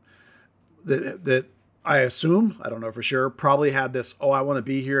that I assume, I don't know for sure, probably had this, I want to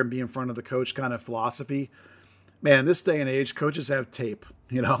be here and be in front of the coach kind of philosophy. Man, this day and age, coaches have tape.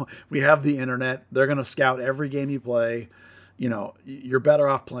 We have the internet. They're going to scout every game you play. You're better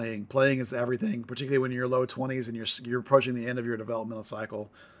off playing. Playing is everything, particularly when you're low 20s and you're approaching the end of your developmental cycle.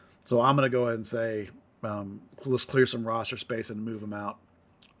 So I'm going to go ahead and say, let's clear some roster space and move him out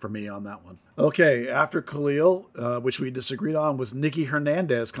for me on that one. Okay, after Khalil, which we disagreed on, was Nicky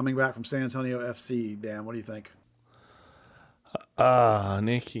Hernandez coming back from San Antonio FC. Dan, what do you think?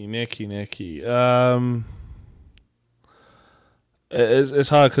 Nicky. It's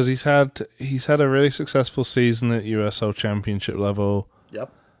hard because he's had a really successful season at USL Championship level.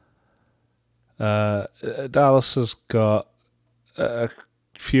 Yep. Dallas has got a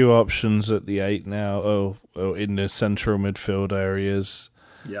few options at the 8 now, or in the central midfield areas.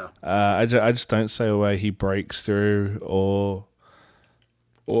 Yeah. I just don't see a way he breaks through or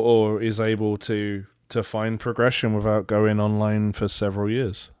is able to find progression without going online for several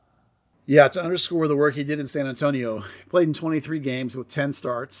years. Yeah, to underscore the work he did in San Antonio, he played in 23 games with 10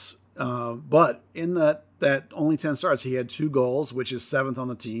 starts. But in that only 10 starts, he had 2 goals, which is 7th on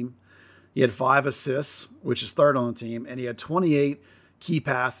the team. He had 5 assists, which is 3rd on the team. And he had 28 key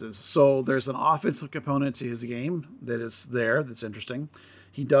passes. So there's an offensive component to his game that is there that's interesting.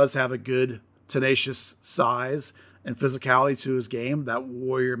 He does have a good, tenacious size and physicality to his game, that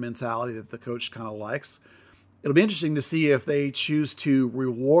warrior mentality that the coach kind of likes. It'll be interesting to see if they choose to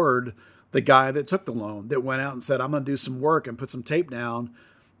reward the guy that took the loan, that went out and said, I'm going to do some work and put some tape down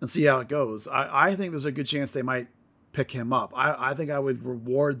and see how it goes. I think there's a good chance they might pick him up. I think I would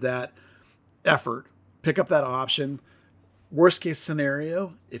reward that effort, pick up that option. Worst case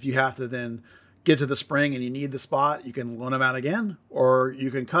scenario, if you have to then get to the spring and you need the spot, you can loan him out again, or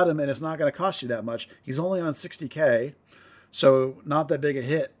you can cut him and it's not going to cost you that much. He's only on $60K, so not that big a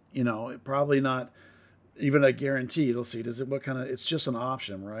hit. Probably not even a guarantee. Let's see. It's just an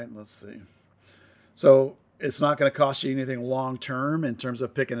option, right? Let's see. So it's not going to cost you anything long-term in terms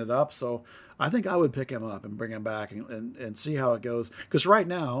of picking it up. So I think I would pick him up and bring him back and see how it goes. Because right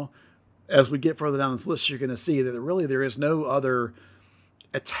now, as we get further down this list, you're going to see that really there is no other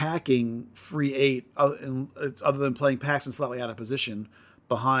attacking free 8 other than playing Paxton slightly out of position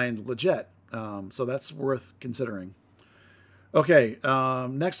behind Leggett. So that's worth considering. Okay,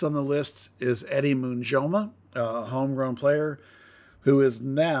 next on the list is Eddie Munjoma, a homegrown player who is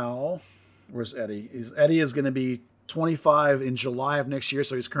now, where's Eddie? Eddie is going to be 25 in July of next year,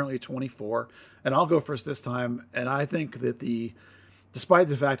 so he's currently 24. And I'll go first this time. And I think that despite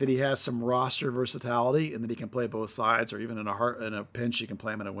the fact that he has some roster versatility and that he can play both sides, or even in a pinch, you can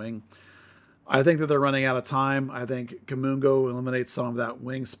play him in a wing, I think that they're running out of time. I think Kamungo eliminates some of that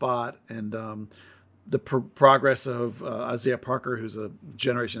wing spot, and the progress of Isaiah Parker, who's a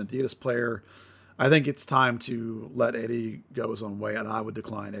Generation Adidas player, I think it's time to let Eddie go his own way, and I would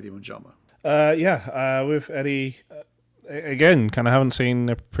decline Eddie Munjoma. With Eddie, again, kind of haven't seen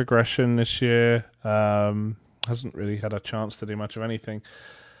the progression this year. Hasn't really had a chance to do much of anything.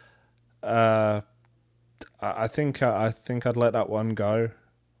 I think I'd let that one go.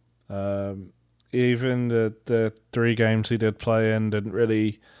 Even the 3 games he did play in didn't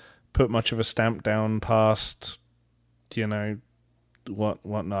really put much of a stamp down past, what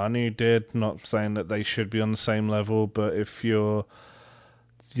Nanu did. Not saying that they should be on the same level, but if you're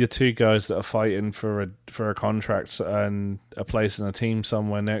 2 guys that are fighting for a contract and a place in a team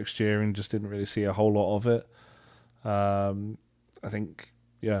somewhere next year, and just didn't really see a whole lot of it. I think,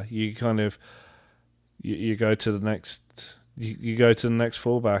 you kind of you go to the next you go to the next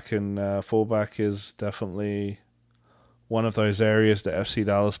fullback, and fullback is definitely one of those areas that FC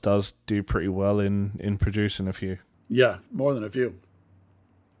Dallas does do pretty well in producing a few. Yeah, more than a few.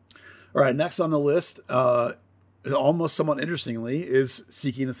 All right, next on the list, almost somewhat interestingly, is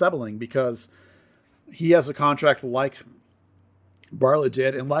Siki Nsebeling, because he has a contract like Bartlett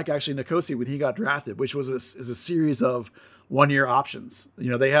did, and like actually Nkosi when he got drafted, which was is a series of 1-year options.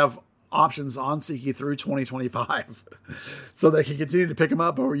 They have options on Siki through 2025, so they can continue to pick him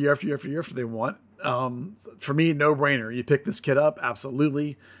up over year after year after year if they want. For me, no brainer. You pick this kid up,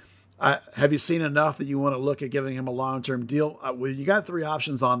 absolutely. Have you seen enough that you want to look at giving him a long-term deal? Well, you got 3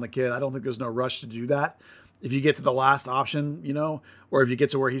 options on the kid. I don't think there's no rush to do that. If you get to the last option, or if you get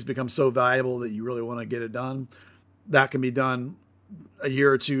to where he's become so valuable that you really want to get it done, that can be done a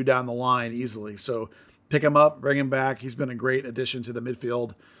year or 2 down the line easily. So pick him up, bring him back. He's been a great addition to the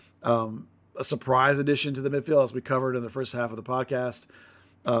midfield, a surprise addition to the midfield, as we covered in the first half of the podcast.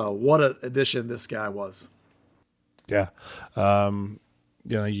 What an addition this guy was. Yeah.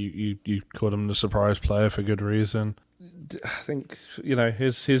 You called him the surprise player for good reason. I think,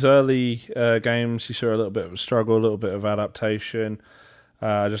 his early games, you saw a little bit of a struggle, a little bit of adaptation.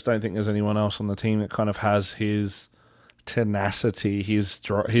 I just don't think there's anyone else on the team that kind of has his tenacity, his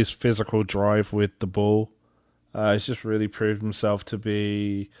physical drive with the ball. He's just really proved himself to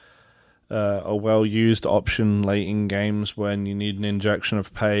be a well-used option late in games when you need an injection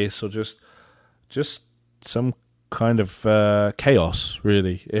of pace or just some kind of chaos,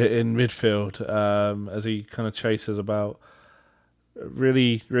 really, in midfield as he kind of chases about.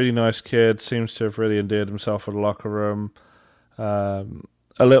 Really, really nice kid. Seems to have really endeared himself in the locker room.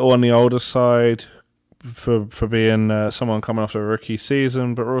 A little on the older side for being someone coming off a rookie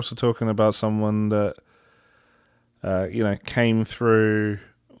season, but we're also talking about someone that came through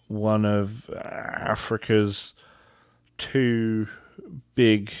one of Africa's two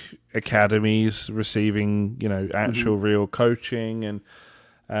big academies, receiving actual real coaching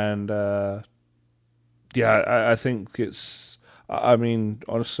and I think it's. I mean,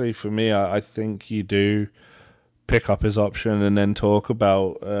 honestly, for me, I think you do pick up his option and then talk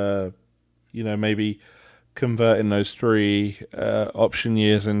about maybe converting those 3 option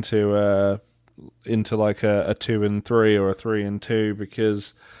years into like a 2 and 3 or a 3 and 2,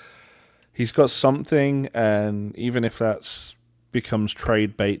 because he's got something, and even if that's becomes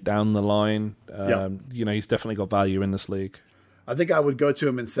trade bait down the line, he's definitely got value in this league. I think I would go to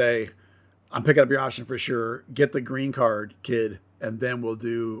him and say, I'm picking up your option for sure. Get the green card, kid, and then we'll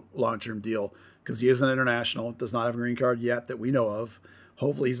do long-term deal, because he is an international, does not have a green card yet that we know of.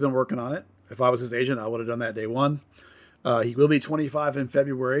 Hopefully he's been working on it. If I was his agent, I would have done that day one. He will be 25 in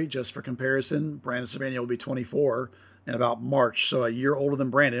February, just for comparison. Brandon Servania will be 24 in about March, so a year older than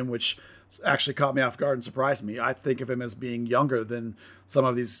Brandon, which actually caught me off guard and surprised me. I think of him as being younger than some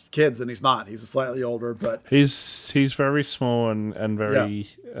of these kids, and he's not. He's slightly older, but he's very small and very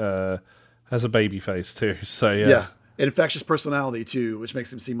has a baby face too. So yeah, infectious personality too, which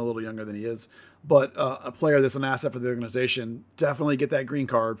makes him seem a little younger than he is. But a player that's an asset for the organization. Definitely get that green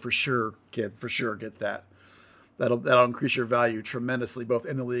card for sure, kid. For sure, get that. That'll increase your value tremendously, both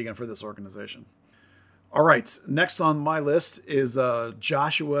in the league and for this organization. All right, next on my list is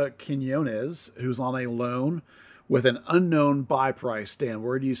Joshua Quinones, who's on a loan with an unknown buy price. Dan,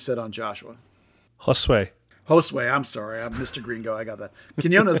 where do you sit on Joshua? Josue, I'm sorry. I'm Mr. Gringo. I got that.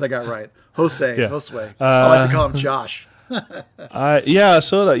 Quinones, I got right. Josue. I like to call him Josh. I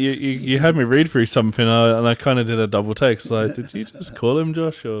saw that. You had me read through something, and I kind of did a double take. So like, did you just call him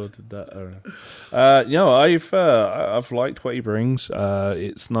Josh, or did that? I don't know. I've liked what he brings.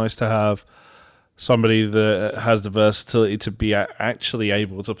 It's nice to have somebody that has the versatility to be actually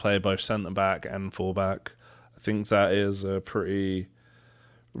able to play both centre back and full back. I think that is a pretty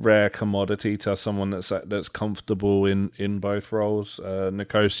rare commodity to someone that's comfortable in both roles.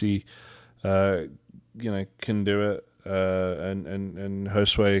 Nkosi, can do it, and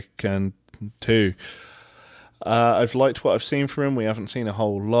Josue can too. I've liked what I've seen from him. We haven't seen a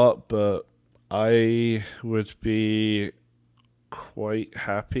whole lot, but I would be quite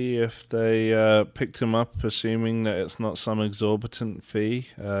happy if they picked him up, assuming that it's not some exorbitant fee.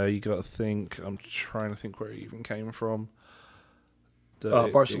 You got to think. I'm trying to think where he even came from.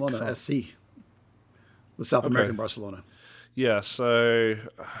 Barcelona SC, the South American Barcelona. Yeah, so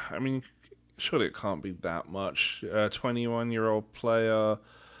I mean, surely it can't be that much. 21-year-old player.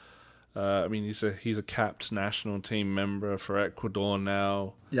 I mean, he's a capped national team member for Ecuador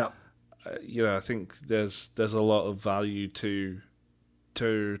now. Yeah. I think there's a lot of value to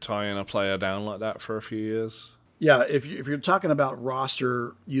tying a player down like that for a few years. Yeah, if you're talking about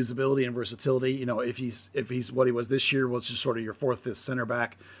roster usability and versatility, if he's what he was this year, which is sort of your 4th, 5th center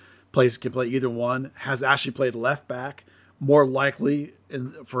back, can play either one, has actually played left back. More likely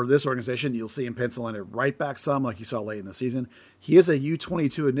for this organization, you'll see him pencil in at right back some, like you saw late in the season. He is a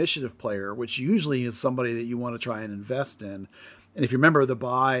U22 initiative player, which usually is somebody that you want to try and invest in. And if you remember, the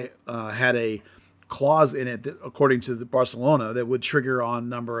buy had a clause in it that, according to the Barcelona, that would trigger on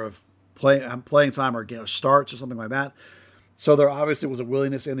number of playing time or starts or something like that. So there obviously was a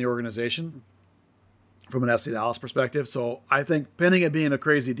willingness in the organization from an FC Dallas perspective. So I think, pending it being a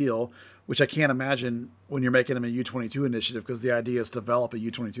crazy deal, which I can't imagine when you're making him a U22 initiative, because the idea is to develop a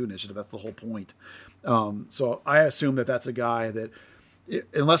U22 initiative. That's the whole point. So I assume that that's a guy that,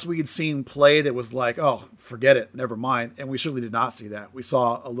 unless we had seen play that was like, oh, forget it, never mind. And we certainly did not see that. We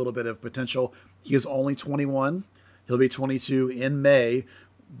saw a little bit of potential. He is only 21. He'll be 22 in May.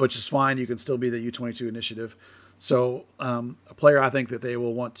 which is fine. You can still be the U22 initiative. So a player I think that they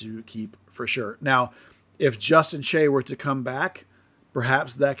will want to keep for sure. Now, if Justin Shea were to come back,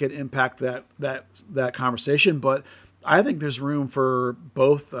 perhaps that could impact that conversation. But I think there's room for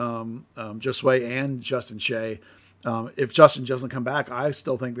both Josue and Justin Shea. If Justin doesn't come back, I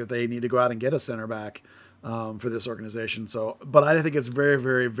still think that they need to go out and get a center back for this organization. So, but I think it's very,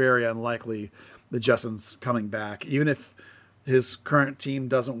 very, very unlikely that Justin's coming back. Even if his current team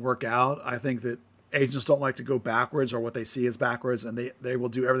doesn't work out, I think that agents don't like to go backwards or what they see as backwards, and they will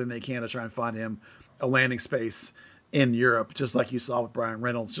do everything they can to try and find him a landing space in Europe, just like you saw with Brian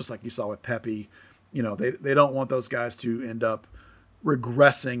Reynolds, just like you saw with Pepe. You know, they don't want those guys to end up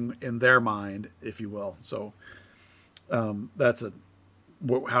regressing in their mind, if you will. So that's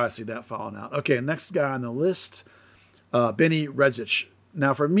how I see that falling out. Okay, next guy on the list, Benny Rezic.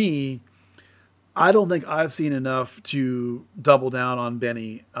 Now, for me, I don't think I've seen enough to double down on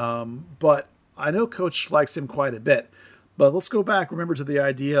Benny, but I know Coach likes him quite a bit. But let's go back, remember, to the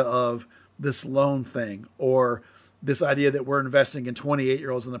idea of this loan thing, or this idea that we're investing in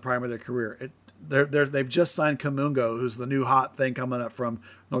 28-year-olds in the prime of their career. They've just signed Kamungo, who's the new hot thing coming up from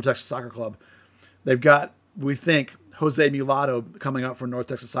North Texas Soccer Club. They've got, we think, Jose Mulatto coming up from North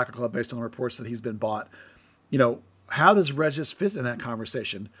Texas Soccer Club based on the reports that he's been bought. You know, how does Regis fit in that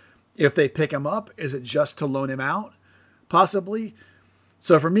conversation? If they pick him up, is it just to loan him out? Possibly.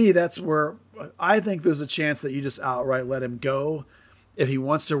 So for me, that's where I think there's a chance that you just outright let him go. If he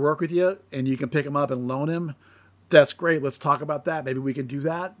wants to work with you and you can pick him up and loan him, that's great. Let's talk about that. Maybe we can do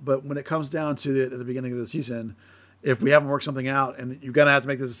that. But when it comes down to it at the beginning of the season, if we haven't worked something out and you're going to have to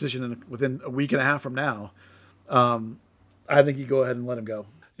make this decision within a week and a half from now, I think you go ahead and let him go.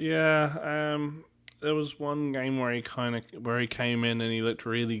 Yeah, there was one game where he came in and he looked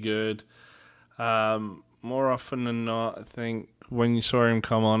really good. More often than not, I think when you saw him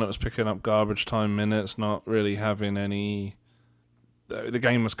come on, it was picking up garbage time minutes, not really having any. The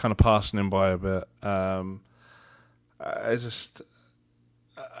game was kind of passing him by a bit. I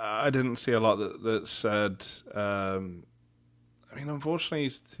didn't see a lot that said. I mean,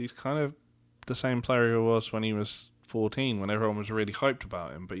 unfortunately, he's kind of the same player he was when he was 14, when everyone was really hyped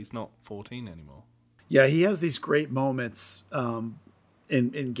about him, but he's not 14 anymore. Yeah, he has these great moments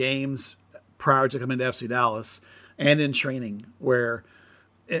in games prior to coming to FC Dallas and in training where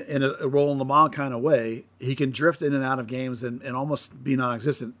in a Roland Lamont kind of way, he can drift in and out of games and almost be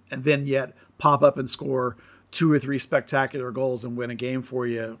non-existent and then yet pop up and score 2 or 3 spectacular goals and win a game for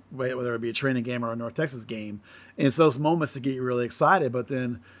you, whether it be a training game or a North Texas game. And it's those moments that get you really excited. But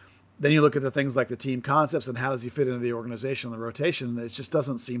then you look at the things like the team concepts and how does he fit into the organization, the rotation. It just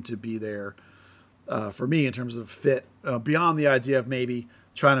doesn't seem to be there for me in terms of fit, beyond the idea of maybe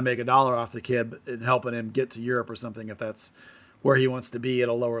trying to make $1 off the kid and helping him get to Europe or something, if that's where he wants to be at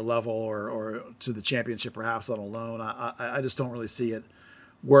a lower level or to the championship perhaps on a loan. I just don't really see it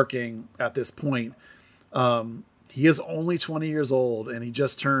working at this point. He is only 20 years old and he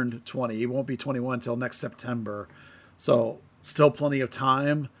just turned 20. He won't be 21 until next September. So still plenty of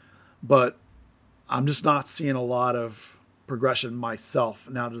time, but I'm just not seeing a lot of progression myself.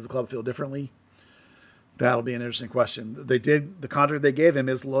 Now, does the club feel differently? That'll be an interesting question. The contract they gave him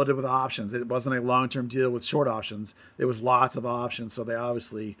is loaded with options. It wasn't a long-term deal with short options. It was lots of options. So they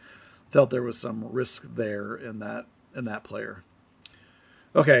obviously felt there was some risk there in that player.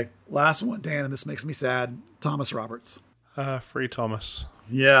 Okay, last one, Dan, and this makes me sad. Thomas Roberts. Free Thomas.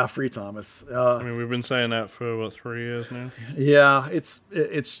 Yeah, free Thomas. I mean, we've been saying that for, 3 years now? Yeah,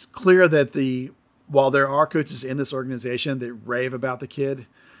 it's clear that while there are coaches in this organization that rave about the kid,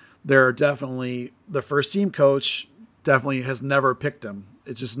 there are definitely, the first team coach definitely has never picked him.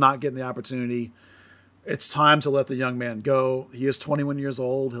 It's just not getting the opportunity. It's time to let the young man go. He is 21 years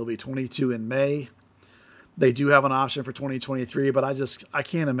old. He'll be 22 in May. They do have an option for 2023, but I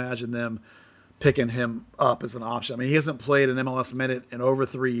can't imagine them picking him up as an option. I mean, he hasn't played an MLS minute in over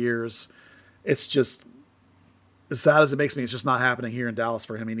 3 years. It's just, as sad as it makes me, it's just not happening here in Dallas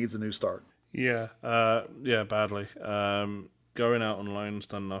for him. He needs a new start. Yeah, badly. Going out on loan's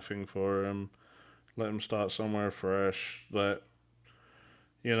done nothing for him. Let him start somewhere fresh. Let's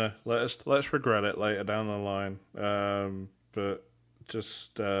regret it later down the line. But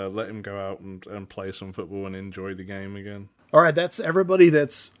just let him go out and play some football and enjoy the game again. All right, that's everybody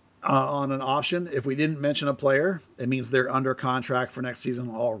that's on an option. If we didn't mention a player, it means they're under contract for next season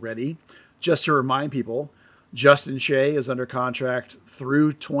already. Just to remind people, Justin Shea is under contract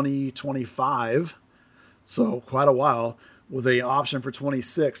through 2025, so quite a while, with an option for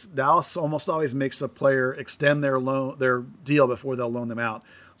 26. Dallas almost always makes a player extend their deal before they'll loan them out.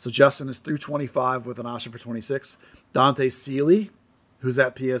 So Justin is through 25 with an option for 26. Dante Seeley who's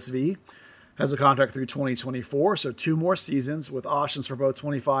at PSV, has a contract through 2024, so 2 more seasons with options for both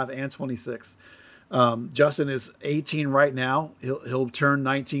 25 and 26. Justin is 18 right now. He'll turn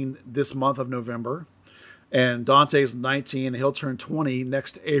 19 this month of November. And Dante's 19. He'll turn 20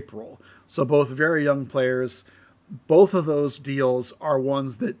 next April. So both very young players. Both of those deals are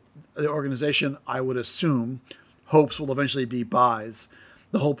ones that the organization, I would assume, hopes will eventually be buys.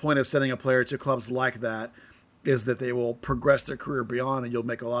 The whole point of sending a player to clubs like that is that they will progress their career beyond and you'll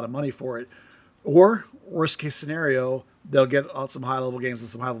make a lot of money for it. Or, worst case scenario, they'll get some high-level games and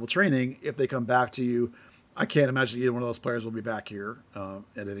some high-level training if they come back to you. I can't imagine either one of those players will be back here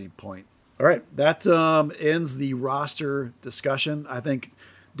at any point. All right, that ends the roster discussion. I think,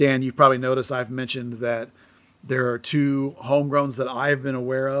 Dan, you've probably noticed I've mentioned that there are 2 homegrowns that I've been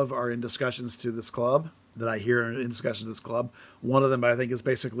aware of are in discussions to this club, that I hear in discussions to this club. One of them I think is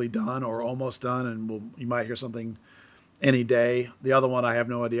basically done or almost done, and you might hear something any day. The other one I have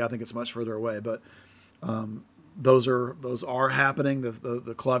no idea. I think it's much further away, but those are happening.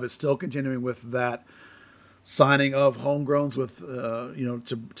 The club is still continuing with that signing of homegrowns with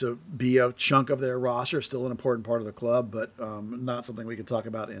to be a chunk of their roster. Still an important part of the club, but not something we can talk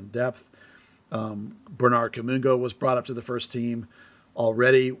about in depth. Bernard Kamungo was brought up to the first team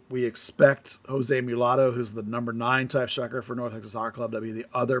already. We expect Jose Mulatto, who's the number 9 type striker for North Texas Soccer Club, to be the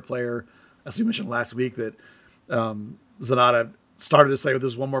other player, as we mentioned last week, that Zanata started to say,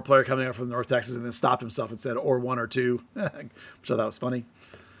 there's one more player coming up from North Texas, and then stopped himself and said, or 1 or 2, which I thought was funny.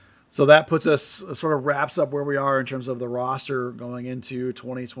 So that puts us, sort of wraps up where we are in terms of the roster going into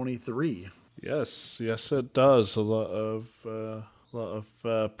 2023. Yes, it does. A lot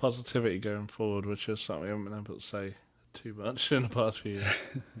of positivity going forward, which is something we haven't been able to say too much in the past few years.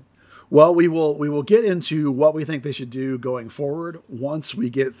 Well, we will get into what we think they should do going forward once we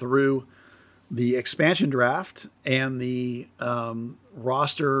get through the expansion draft and the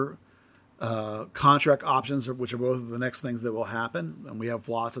roster contract options, which are both of the next things that will happen. And we have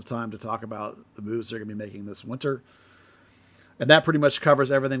lots of time to talk about the moves they're going to be making this winter. And that pretty much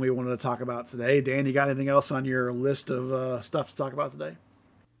covers everything we wanted to talk about today. Dan, you got anything else on your list of stuff to talk about today?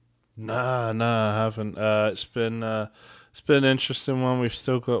 Nah, I haven't. It's been an interesting one. We've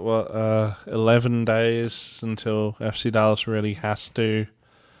still got 11 days until FC Dallas really has to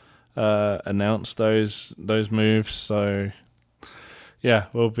announce those moves. So yeah,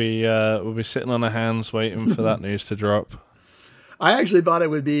 we'll be sitting on our hands waiting for that news to drop. I actually thought it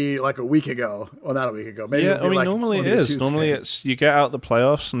would be like a week ago. Well, not a week ago. Maybe normally it is. Normally it's you get out the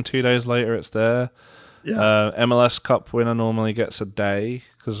playoffs and 2 days later it's there. Yeah. MLS Cup winner normally gets a day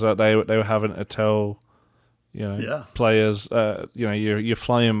because they were having to tell players you're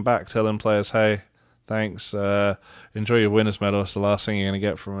flying back telling players, hey, thanks, enjoy your winners medal. It's the last thing you're going to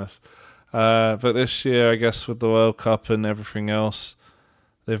get from us. But this year, I guess with the World Cup and everything else,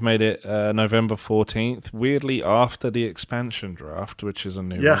 they've made it November 14th, weirdly after the expansion draft, which is a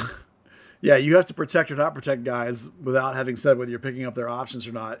new one. Yeah, you have to protect or not protect guys without having said whether you're picking up their options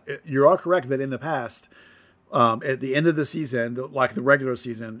or not. You are correct that in the past, at the end of the season, like the regular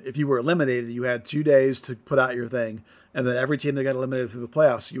season, if you were eliminated, you had 2 days to put out your thing. And then every team that got eliminated through the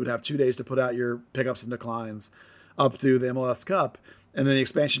playoffs, you would have 2 days to put out your pickups and declines up to the MLS Cup. And then the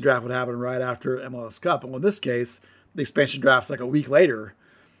expansion draft would happen right after MLS Cup. And in this case, the expansion draft's like a week later.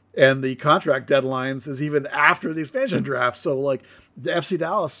 And the contract deadlines is even after the expansion draft. So like the FC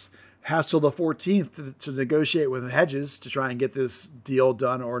Dallas has till the 14th to negotiate with Hedges to try and get this deal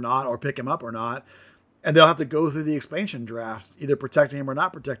done or not, or pick him up or not. And they'll have to go through the expansion draft, either protecting him or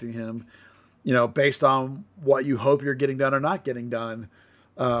not protecting him, based on what you hope you're getting done or not getting done,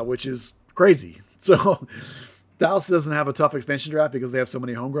 which is crazy. So Dallas doesn't have a tough expansion draft because they have so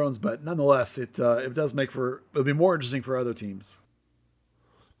many homegrowns, but nonetheless, it does it'll be more interesting for other teams.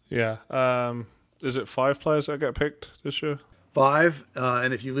 Yeah. Is it 5 players that get picked this year? 5,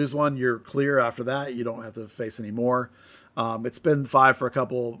 and if you lose one, you're clear after that. You don't have to face any more. It's been 5 for a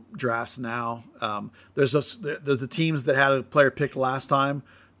couple drafts now. There's the teams that had a player picked last time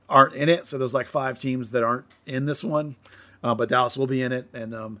aren't in it, so there's like 5 teams that aren't in this one, but Dallas will be in it.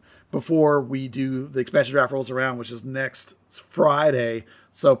 And before we do the expansion draft rolls around, which is next Friday,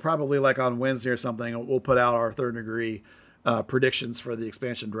 so probably like on Wednesday or something, we'll put out our third degree predictions for the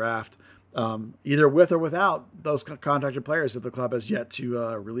expansion draft. Either with or without those contracted players if the club has yet to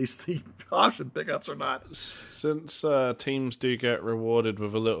release the option pickups or not. Since teams do get rewarded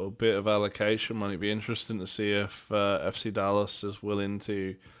with a little bit of allocation money, it'd be interesting to see if FC Dallas is willing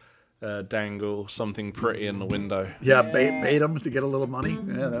to dangle something pretty in the window. Yeah, bait them to get a little money.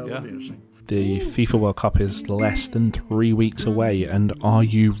 Yeah, that would be interesting. The FIFA World Cup is less than 3 weeks away, and are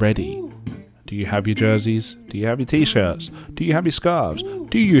you ready? Do you have your jerseys? Do you have your t-shirts? Do you have your scarves?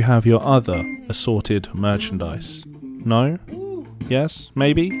 Do you have your other assorted merchandise? No? Yes?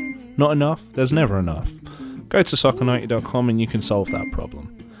 Maybe? Not enough? There's never enough. Go to soccer90.com and you can solve that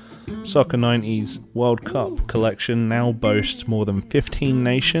problem. Soccer 90's World Cup collection now boasts more than 15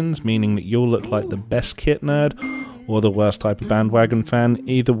 nations, meaning that you'll look like the best kit nerd or the worst type of bandwagon fan.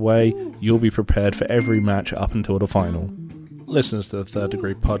 Either way, you'll be prepared for every match up until the final. Listeners to the Third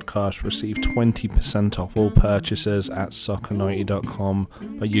Degree podcast receive 20% off all purchases at soccer90.com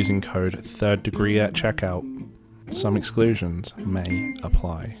by using code ThirdDegree at checkout. Some exclusions may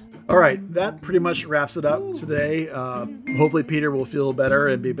apply. All right, that pretty much wraps it up today. Hopefully Peter will feel better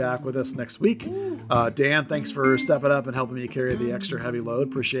and be back with us next week. Dan, thanks for stepping up and helping me carry the extra heavy load.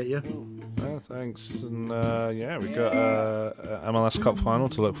 Appreciate you. Thanks. And we got a MLS Cup final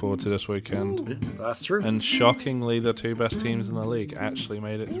to look forward to this weekend. Yeah, that's true. And shockingly, the two best teams in the league actually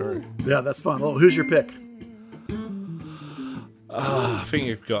made it through. Yeah, that's fun. Well, who's your pick? I think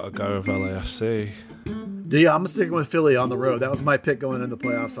you've got to go with LAFC. Yeah, I'm sticking with Philly on the road. That was my pick going into the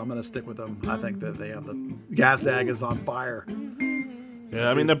playoffs. So I'm going to stick with them. I think that they have the Gazdag is on fire. Yeah,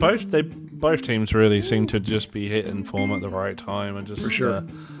 I mean both teams really seem to just be hitting form at the right time and just for sure.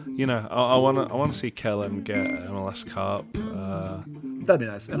 I want to see Kellen get MLS Cup. That'd be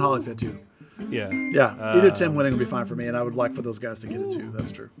nice, and Hollingshead too. Yeah. Either Tim winning would be fine for me, and I would like for those guys to get it too.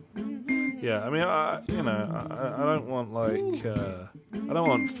 That's true. Yeah, I mean, I don't want I don't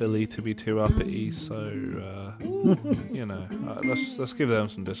want Philly to be too uppity, so let's give them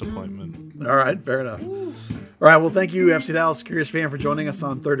some disappointment. All right, fair enough. All right, well, thank you, FC Dallas Curious Fan, for joining us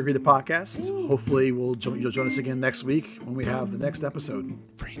on Third Degree the podcast. Hopefully, you'll join us again next week when we have the next episode.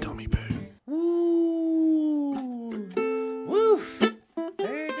 Free Tommy Boo. Woo!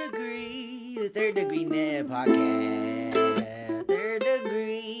 Third Degree, the Third Degree Net Podcast. Third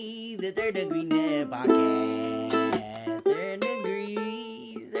Degree, the Third Degree Net Podcast. Third Degree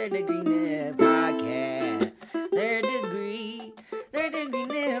Net Podcast. Third Degree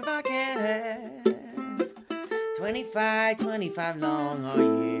Net Podcast. 25 long hard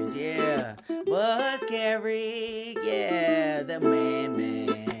years, yeah. Buzz Carrick, yeah, the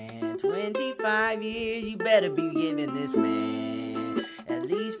man. 25 years, you better be giving this man at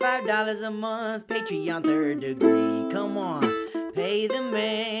least $5 a month. Patreon Third Degree, come on, pay the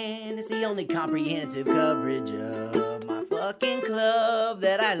man. It's the only comprehensive coverage of my fucking club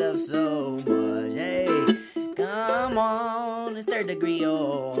that I love so much. Hey, come on, it's Third Degree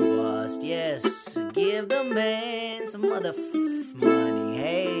or bust. Yes, give the man some money.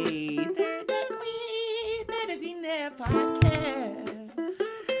 Hey, Third Degree Net Podcast.